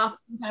based off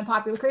some kind of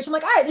popular creation. I'm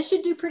like, all right, this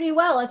should do pretty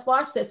well. Let's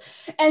watch this.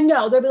 And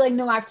no, there'll be like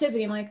no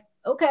activity. I'm like,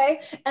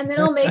 okay. And then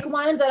I'll make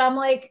one that I'm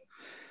like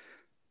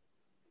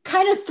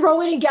kind of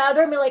throwing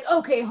together and be like,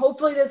 okay,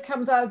 hopefully this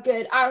comes out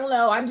good. I don't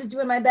know. I'm just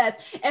doing my best.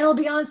 And it'll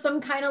be on some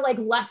kind of like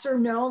lesser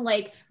known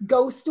like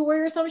ghost story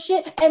or some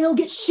shit, and it'll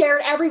get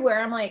shared everywhere.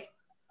 I'm like,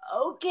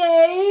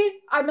 okay,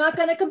 I'm not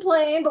gonna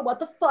complain, but what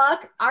the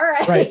fuck? All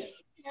right.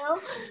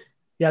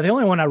 Yeah, the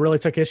only one I really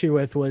took issue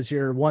with was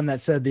your one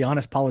that said the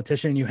honest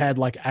politician. You had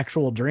like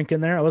actual drink in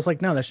there. I was like,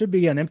 no, that should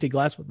be an empty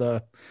glass with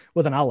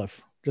an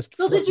olive. Just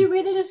so did you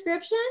read the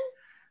description?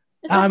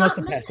 I must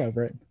have passed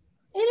over it.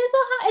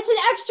 It's an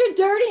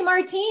extra dirty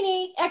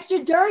martini, extra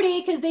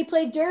dirty because they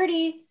play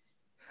dirty.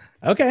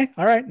 Okay,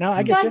 all right, now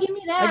I get you. Give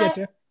me that. I get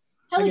you.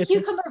 Hell,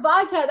 cucumber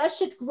vodka. That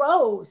shit's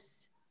gross.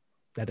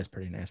 That is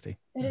pretty nasty.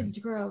 It is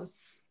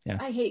gross. Yeah.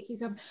 I hate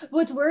cucumber.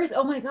 What's worse?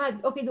 Oh my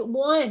God. Okay. The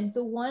one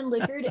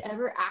liquor to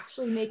ever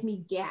actually make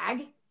me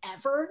gag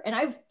ever. And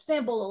I've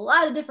sampled a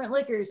lot of different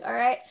liquors. All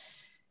right.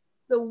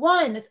 The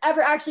one that's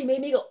ever actually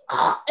made me go,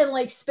 and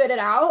like spit it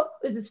out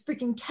is this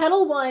freaking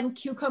Kettle One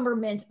cucumber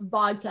mint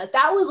vodka.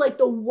 That was like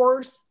the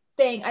worst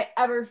thing I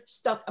ever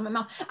stuck in my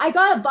mouth. I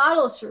got a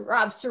bottle of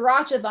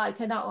sriracha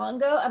vodka not long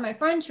ago, and my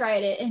friend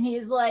tried it, and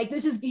he's like,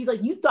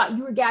 you thought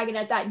you were gagging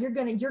at that. You're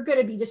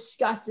gonna be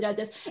disgusted at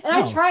this. And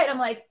I tried it. I'm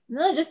like,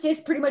 no, it just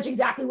tastes pretty much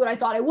exactly what I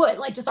thought it would,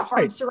 like just a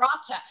hard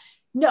sriracha.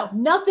 No,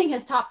 nothing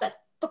has topped that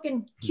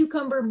fucking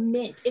cucumber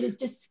mint. It is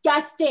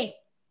disgusting.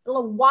 I don't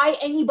know why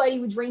anybody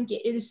would drink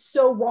it. It is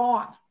so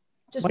wrong.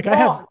 Just like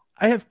wrong.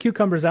 I have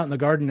cucumbers out in the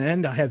garden,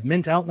 and I have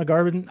mint out in the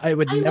garden. It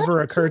would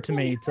never occur to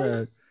me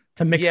to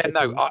mix it.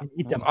 I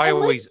eat them. I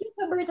always like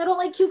cucumbers. I don't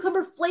like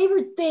cucumber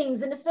flavored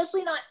things, and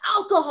especially not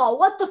alcohol.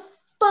 What the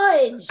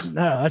fudge?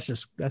 No,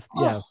 that's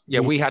yeah.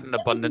 We had an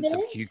abundance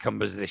of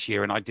cucumbers this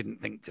year, and I didn't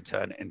think to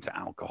turn it into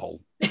alcohol.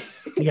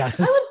 Yeah,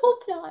 I would hope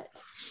not. not?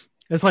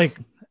 It's like,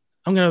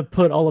 I'm going to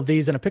put all of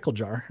these in a pickle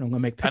jar and I'm going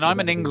to make pickles. And I'm out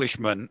an of these.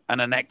 Englishman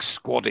and an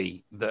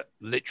ex-squaddy that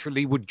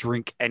literally would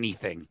drink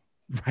anything.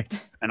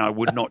 Right. And I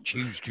would not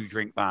choose to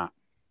drink that.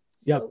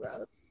 Yep. So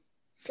gross.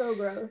 So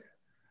gross.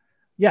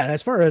 Yeah, and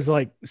as far as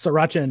like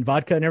sriracha and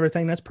vodka and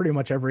everything, that's pretty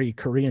much every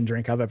Korean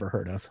drink I've ever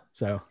heard of.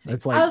 So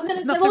it's like, I was gonna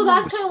say, nothing well,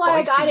 wrong that's with kind of why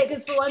I got spicy it,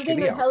 because for one thing,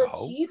 chili it's hella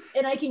alcohol. cheap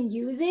and I can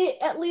use it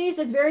at least.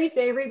 It's very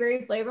savory,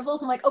 very flavorful.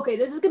 So I'm like, okay,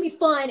 this is gonna be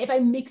fun if I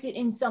mix it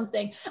in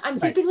something. I'm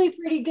Right. typically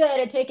pretty good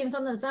at taking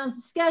something that sounds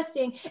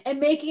disgusting and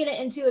making it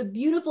into a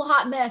beautiful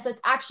hot mess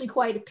that's actually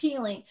quite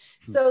appealing.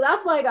 So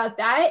that's why I got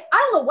that. I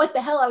don't know what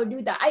the hell I would do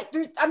with that.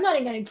 I'm not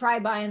even gonna try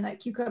buying that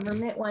cucumber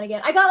mint one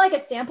again. I got like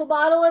a sample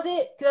bottle of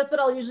it because that's what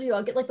I'll usually do.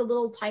 I'll get like the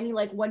little tiny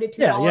like $1 to $2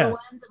 Yeah. ones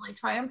and like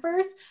try them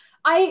first.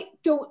 I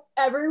don't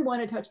ever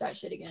want to touch that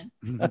shit again.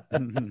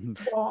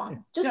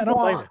 Wrong. Just yeah, I don't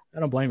blame wrong. you. I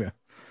don't blame you.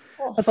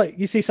 Oh. That's like,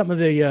 you see some of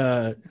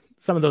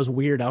those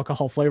weird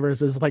alcohol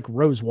flavors is like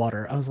rose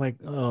water. I was like,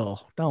 oh,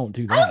 don't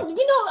do that.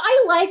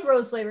 I like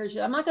rose flavored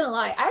shit. I'm not gonna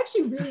lie. I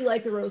actually really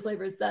like the rose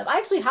flavored stuff. I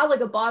actually have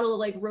like a bottle of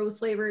like rose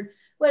flavored,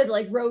 what is it,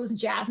 like rose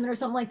jasmine or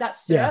something like that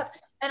syrup.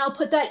 And I'll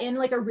put that in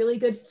like a really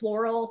good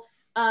floral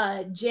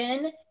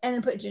gin and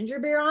then put ginger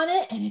beer on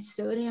it. And it's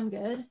so damn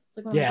good. It's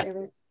like one of my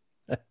favorite.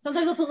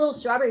 Sometimes I'll put a little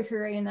strawberry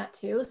puree in that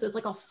too. So it's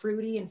like all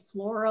fruity and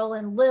floral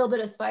and a little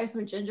bit of spice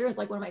from ginger. It's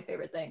like one of my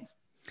favorite things.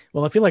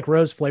 Well, if you like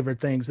rose flavored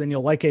things, then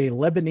you'll like a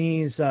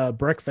Lebanese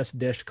breakfast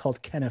dish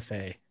called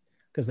kenefe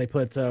because they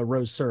put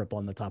rose syrup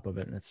on the top of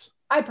it. And it's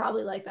I'd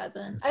probably like that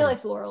then. I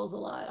like florals a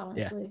lot,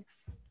 honestly.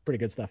 pretty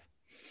good stuff.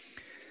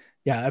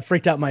 Yeah, I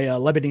freaked out my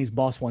Lebanese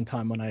boss one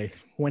time when I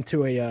went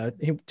to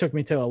he took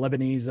me to a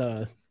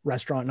Lebanese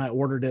restaurant and I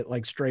ordered it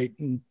like straight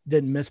and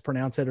didn't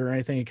mispronounce it or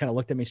anything. He kind of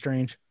looked at me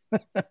strange.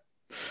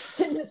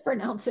 Didn't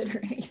mispronounce it or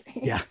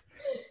anything. Yeah.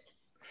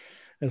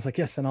 I was like,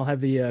 yes, and I'll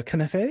have the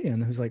kenefe.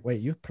 And he was like,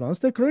 wait, you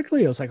pronounced it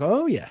correctly? I was like,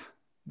 oh, yeah.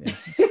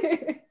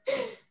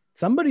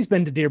 Somebody's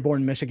been to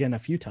Dearborn, Michigan a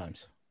few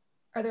times.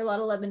 Are there a lot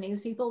of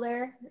Lebanese people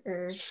there?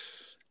 Or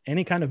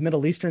any kind of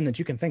Middle Eastern that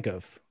you can think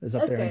of is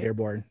up there in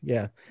Dearborn.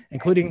 Yeah,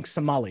 including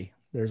Somali.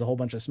 There's a whole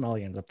bunch of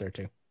Somalians up there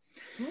too.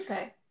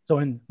 Okay. So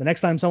when the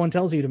next time someone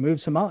tells you to move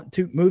to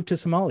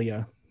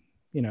Somalia,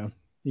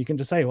 you can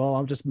just say, well,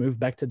 I'll just move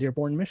back to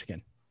Dearborn,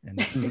 Michigan. And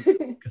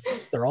because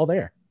they're all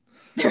there.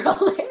 They're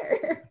all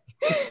there.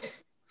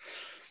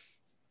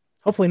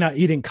 Hopefully not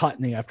eating caught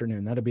in the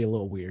afternoon. That'd be a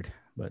little weird,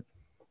 but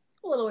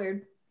a little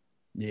weird.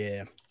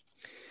 Yeah.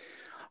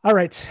 All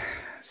right.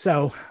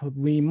 So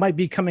we might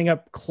be coming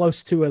up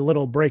close to a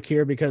little break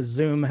here because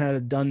Zoom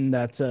had done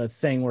that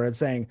thing where it's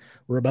saying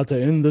we're about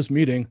to end this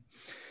meeting.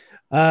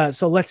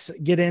 So let's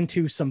get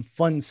into some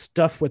fun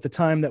stuff with the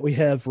time that we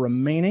have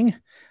remaining.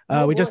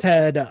 We just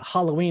had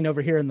Halloween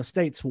over here in the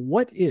States.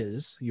 What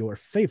is your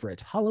favorite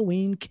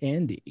Halloween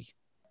candy?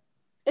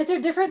 Is there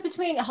a difference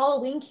between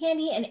Halloween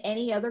candy and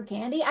any other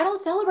candy? I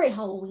don't celebrate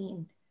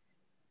Halloween.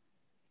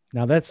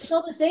 Now it's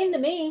all the same to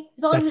me.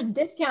 As long as it's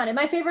discounted.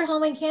 My favorite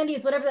Halloween candy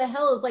is whatever the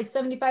hell is like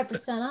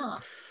 75%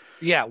 off.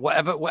 Yeah,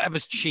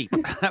 whatever's cheap.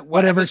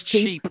 whatever's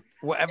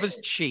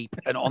cheap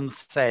and on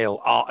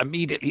sale are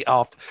immediately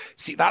after.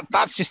 See,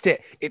 that's just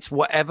it. It's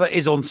whatever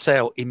is on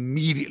sale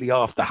immediately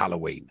after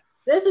Halloween.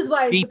 This is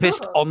why it's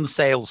cheapest on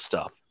sale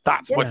stuff.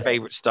 That's my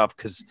favorite stuff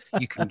because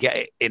you can get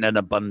it in an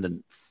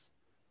abundance.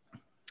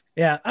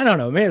 Yeah, I don't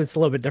know. Maybe it's a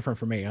little bit different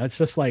for me. It's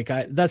just like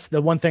that's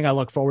the one thing I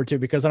look forward to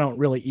because I don't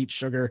really eat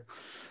sugar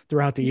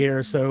throughout the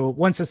year. So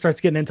once it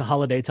starts getting into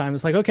holiday time,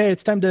 it's like, okay,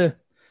 it's time to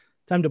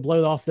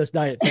blow off this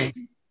diet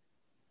thing.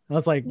 I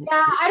was like,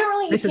 yeah, I don't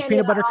really eat Reese's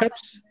peanut butter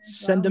cups.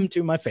 Send them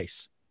to my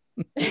face.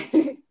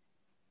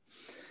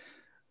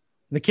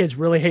 The kids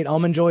really hate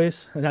Almond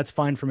Joys, and that's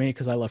fine for me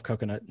because I love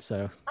coconut.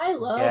 So I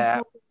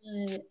love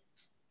coconut.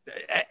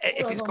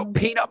 If it's got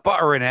peanut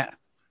butter in it,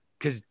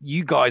 because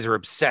you guys are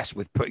obsessed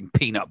with putting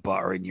peanut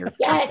butter in your over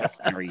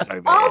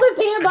all the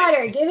peanut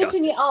butter. Give it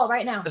to me all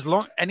right now. As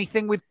long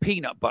anything with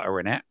peanut butter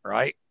in it,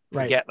 right?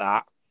 Forget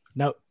that.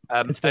 No,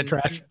 instant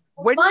trash.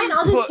 Fine,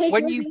 I'll just take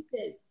your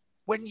pieces.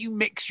 When you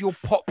mix your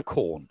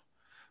popcorn,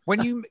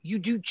 when you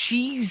do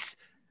cheese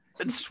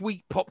and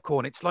sweet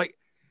popcorn, it's like,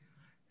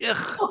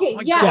 ugh, okay,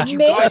 God, you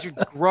guys are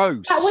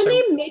gross. Yeah, when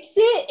they mix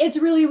it, it's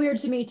really weird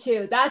to me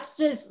too. That's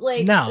just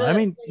like I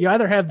mean, you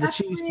either have the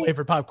cheese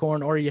flavored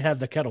popcorn or you have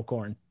the kettle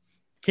corn.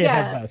 Can't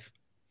have both.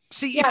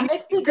 See,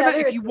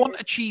 if you want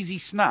a cheesy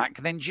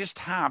snack, then just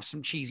have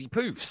some cheesy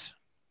poofs.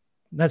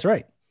 That's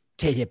right.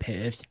 Cheesy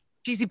poofs.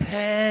 Cheesy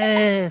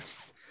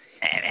poofs.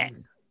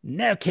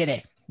 No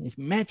kidding. It's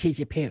my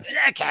cheesy poofs.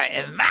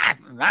 Okay,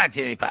 my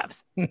cheesy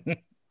puffs.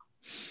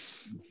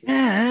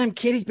 I'm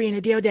Kitty's being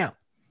a dildo.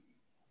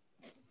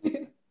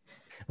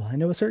 Well, I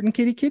know a certain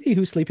kitty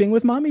who's sleeping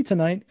with mommy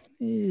tonight.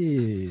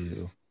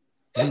 Ew.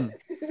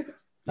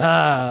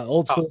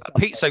 Old school.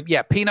 So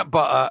yeah, peanut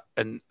butter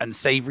and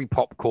savory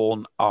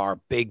popcorn are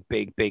big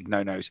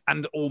no-nos,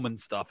 and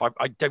almond stuff.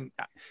 I don't.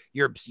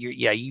 You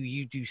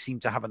do seem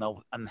to have an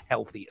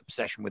unhealthy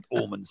obsession with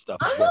almond stuff.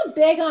 I'm not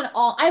big on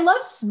I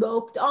love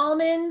smoked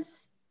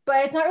almonds.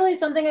 but it's not really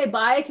something I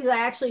buy because I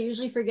actually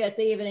usually forget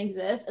they even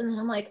exist. And then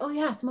I'm like, oh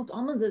yeah, smoked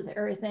almonds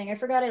are a thing. I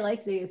forgot I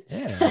like these.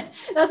 Yeah.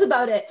 That's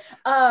about it.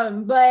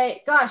 But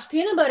gosh,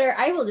 peanut butter,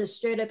 I will just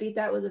straight up eat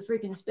that with a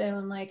freaking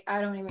spoon. Like,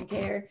 I don't even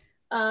care.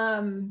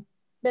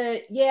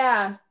 But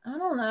yeah, I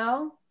don't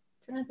know.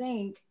 I'm trying to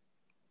think.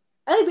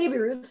 I like Baby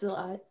Ruths a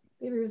lot.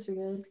 Baby Ruths are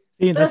good.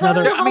 See, that's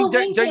another. I mean,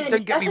 don't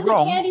get that's me just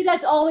wrong. a candy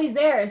that's always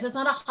there. So it's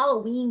not a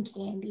Halloween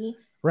candy.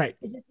 Right.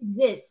 It just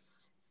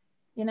exists.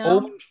 You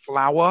know.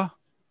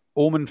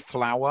 Almond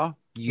flour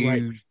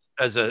used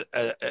as a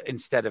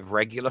instead of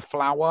regular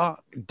flour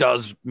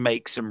does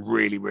make some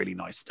really, really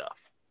nice stuff.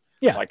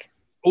 Yeah. Like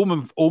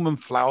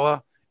almond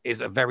flour is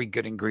a very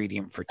good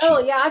ingredient for cheese.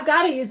 Oh yeah, I've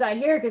got to use that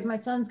here because my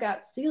son's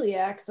got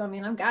celiac. So I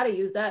mean, I've got to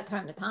use that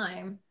time to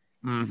time.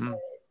 Mm-hmm.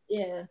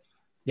 Yeah.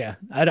 Yeah,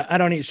 I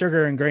don't eat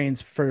sugar and grains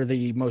for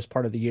the most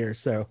part of the year.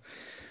 So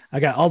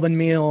I got almond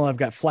meal, I've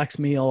got flax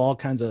meal, all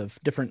kinds of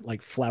different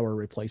like flour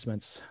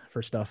replacements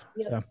for stuff.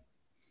 Yep. So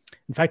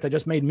in fact, I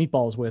just made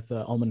meatballs with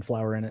almond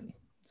flour in it.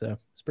 So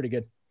it's pretty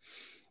good.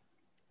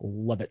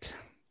 Love it.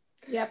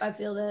 Yep, I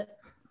feel that.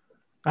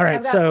 All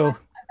right. I've got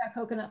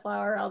coconut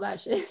flour, all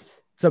that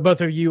shit. So both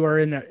of you are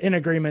in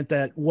agreement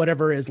that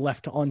whatever is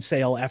left on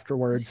sale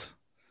afterwards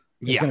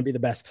is going to be the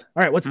best.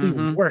 All right. What's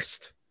the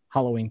worst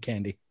Halloween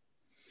candy?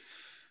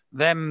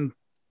 Them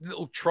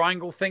little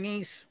triangle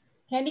thingies.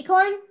 Candy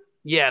corn?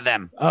 Yeah,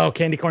 them. Oh,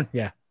 candy corn.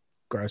 Yeah.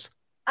 Gross.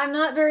 I'm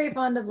not very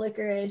fond of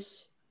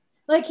licorice.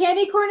 Like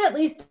candy corn at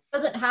least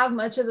doesn't have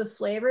much of a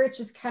flavor. It's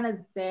just kind of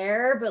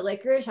there, but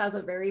licorice has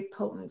a very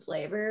potent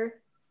flavor.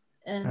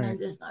 And I'm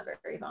just not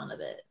very fond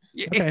of it.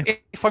 Yeah, Okay.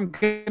 if I'm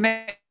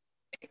gonna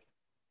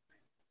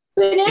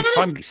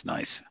it's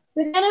nice.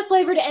 Banana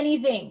flavored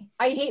anything.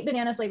 I hate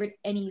banana flavored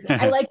anything.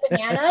 I like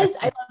bananas.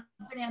 I love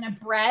banana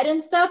bread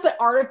and stuff, but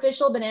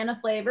artificial banana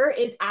flavor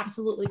is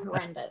absolutely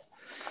horrendous.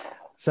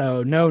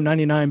 So no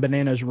 99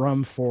 bananas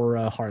rum for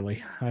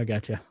Harley. I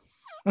got you.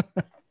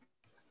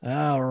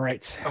 All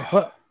right.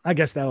 Well, I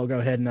guess that'll go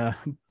ahead and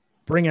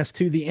bring us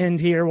to the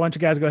end here. Why don't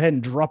you guys go ahead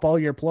and drop all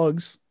your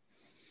plugs?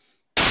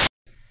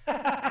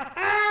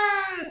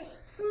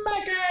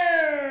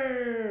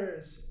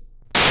 Smackers!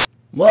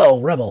 Whoa,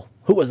 Rebel.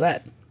 Who was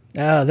that?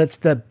 That's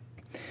the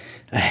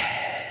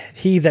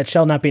he that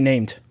shall not be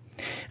named.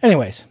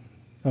 Anyways,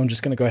 I'm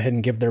just going to go ahead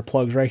and give their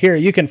plugs right here.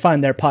 You can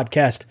find their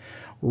podcast,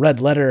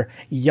 Red Letter,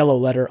 Yellow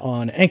Letter,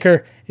 on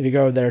Anchor. If you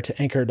go there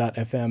to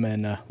anchor.fm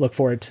and look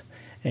for it,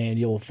 and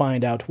you'll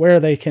find out where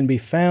they can be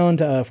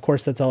found. Of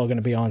course, that's all going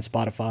to be on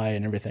Spotify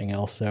and everything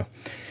else. So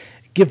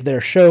give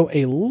their show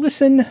a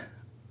listen.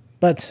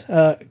 But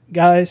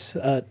guys,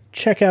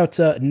 check out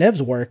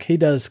Nev's work. He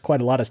does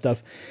quite a lot of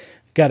stuff.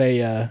 Got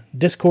a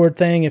Discord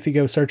thing if you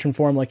go searching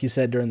for him, like you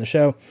said during the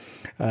show.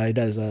 He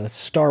does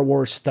Star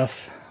Wars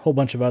stuff, a whole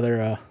bunch of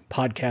other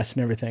podcasts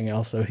and everything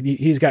else. So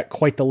he's got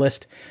quite the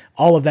list.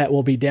 All of that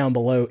will be down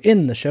below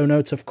in the show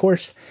notes, of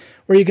course,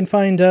 where you can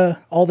find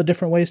all the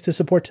different ways to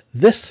support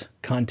this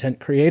content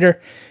creator.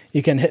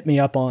 You can hit me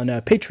up on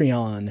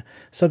Patreon,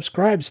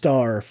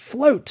 Subscribestar,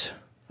 Float.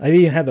 I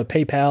even have a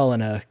PayPal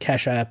and a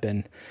Cash App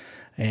and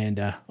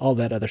all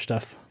that other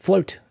stuff.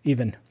 Float,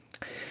 even.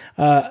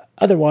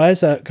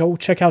 Otherwise, go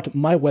check out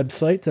my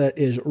website. That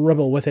is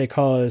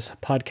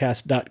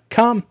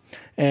rebelwithacausepodcast.com.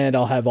 And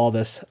I'll have all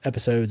this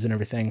episodes and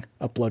everything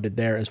uploaded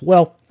there as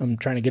well. I'm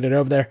trying to get it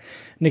over there.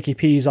 Nikki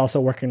P is also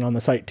working on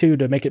the site too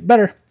to make it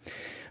better.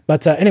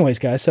 But anyways,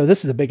 guys, so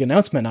this is a big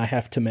announcement I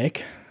have to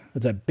make.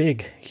 It's a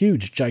big,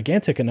 huge,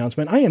 gigantic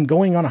announcement. I am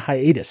going on a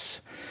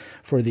hiatus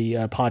for the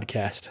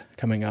podcast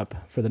coming up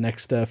for the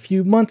next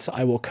few months.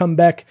 I will come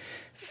back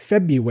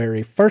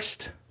February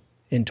 1st.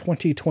 In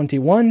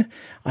 2021.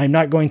 I'm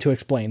not going to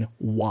explain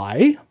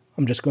why.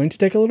 I'm just going to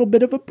take a little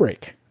bit of a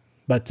break.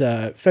 But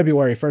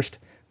February 1st,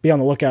 be on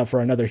the lookout for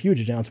another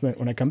huge announcement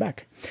when I come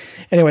back.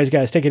 Anyways,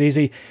 guys, take it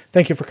easy.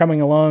 Thank you for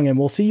coming along, and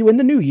we'll see you in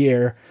the new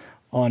year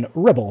on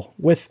Rebel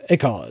with a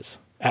Cause.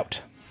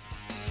 Out.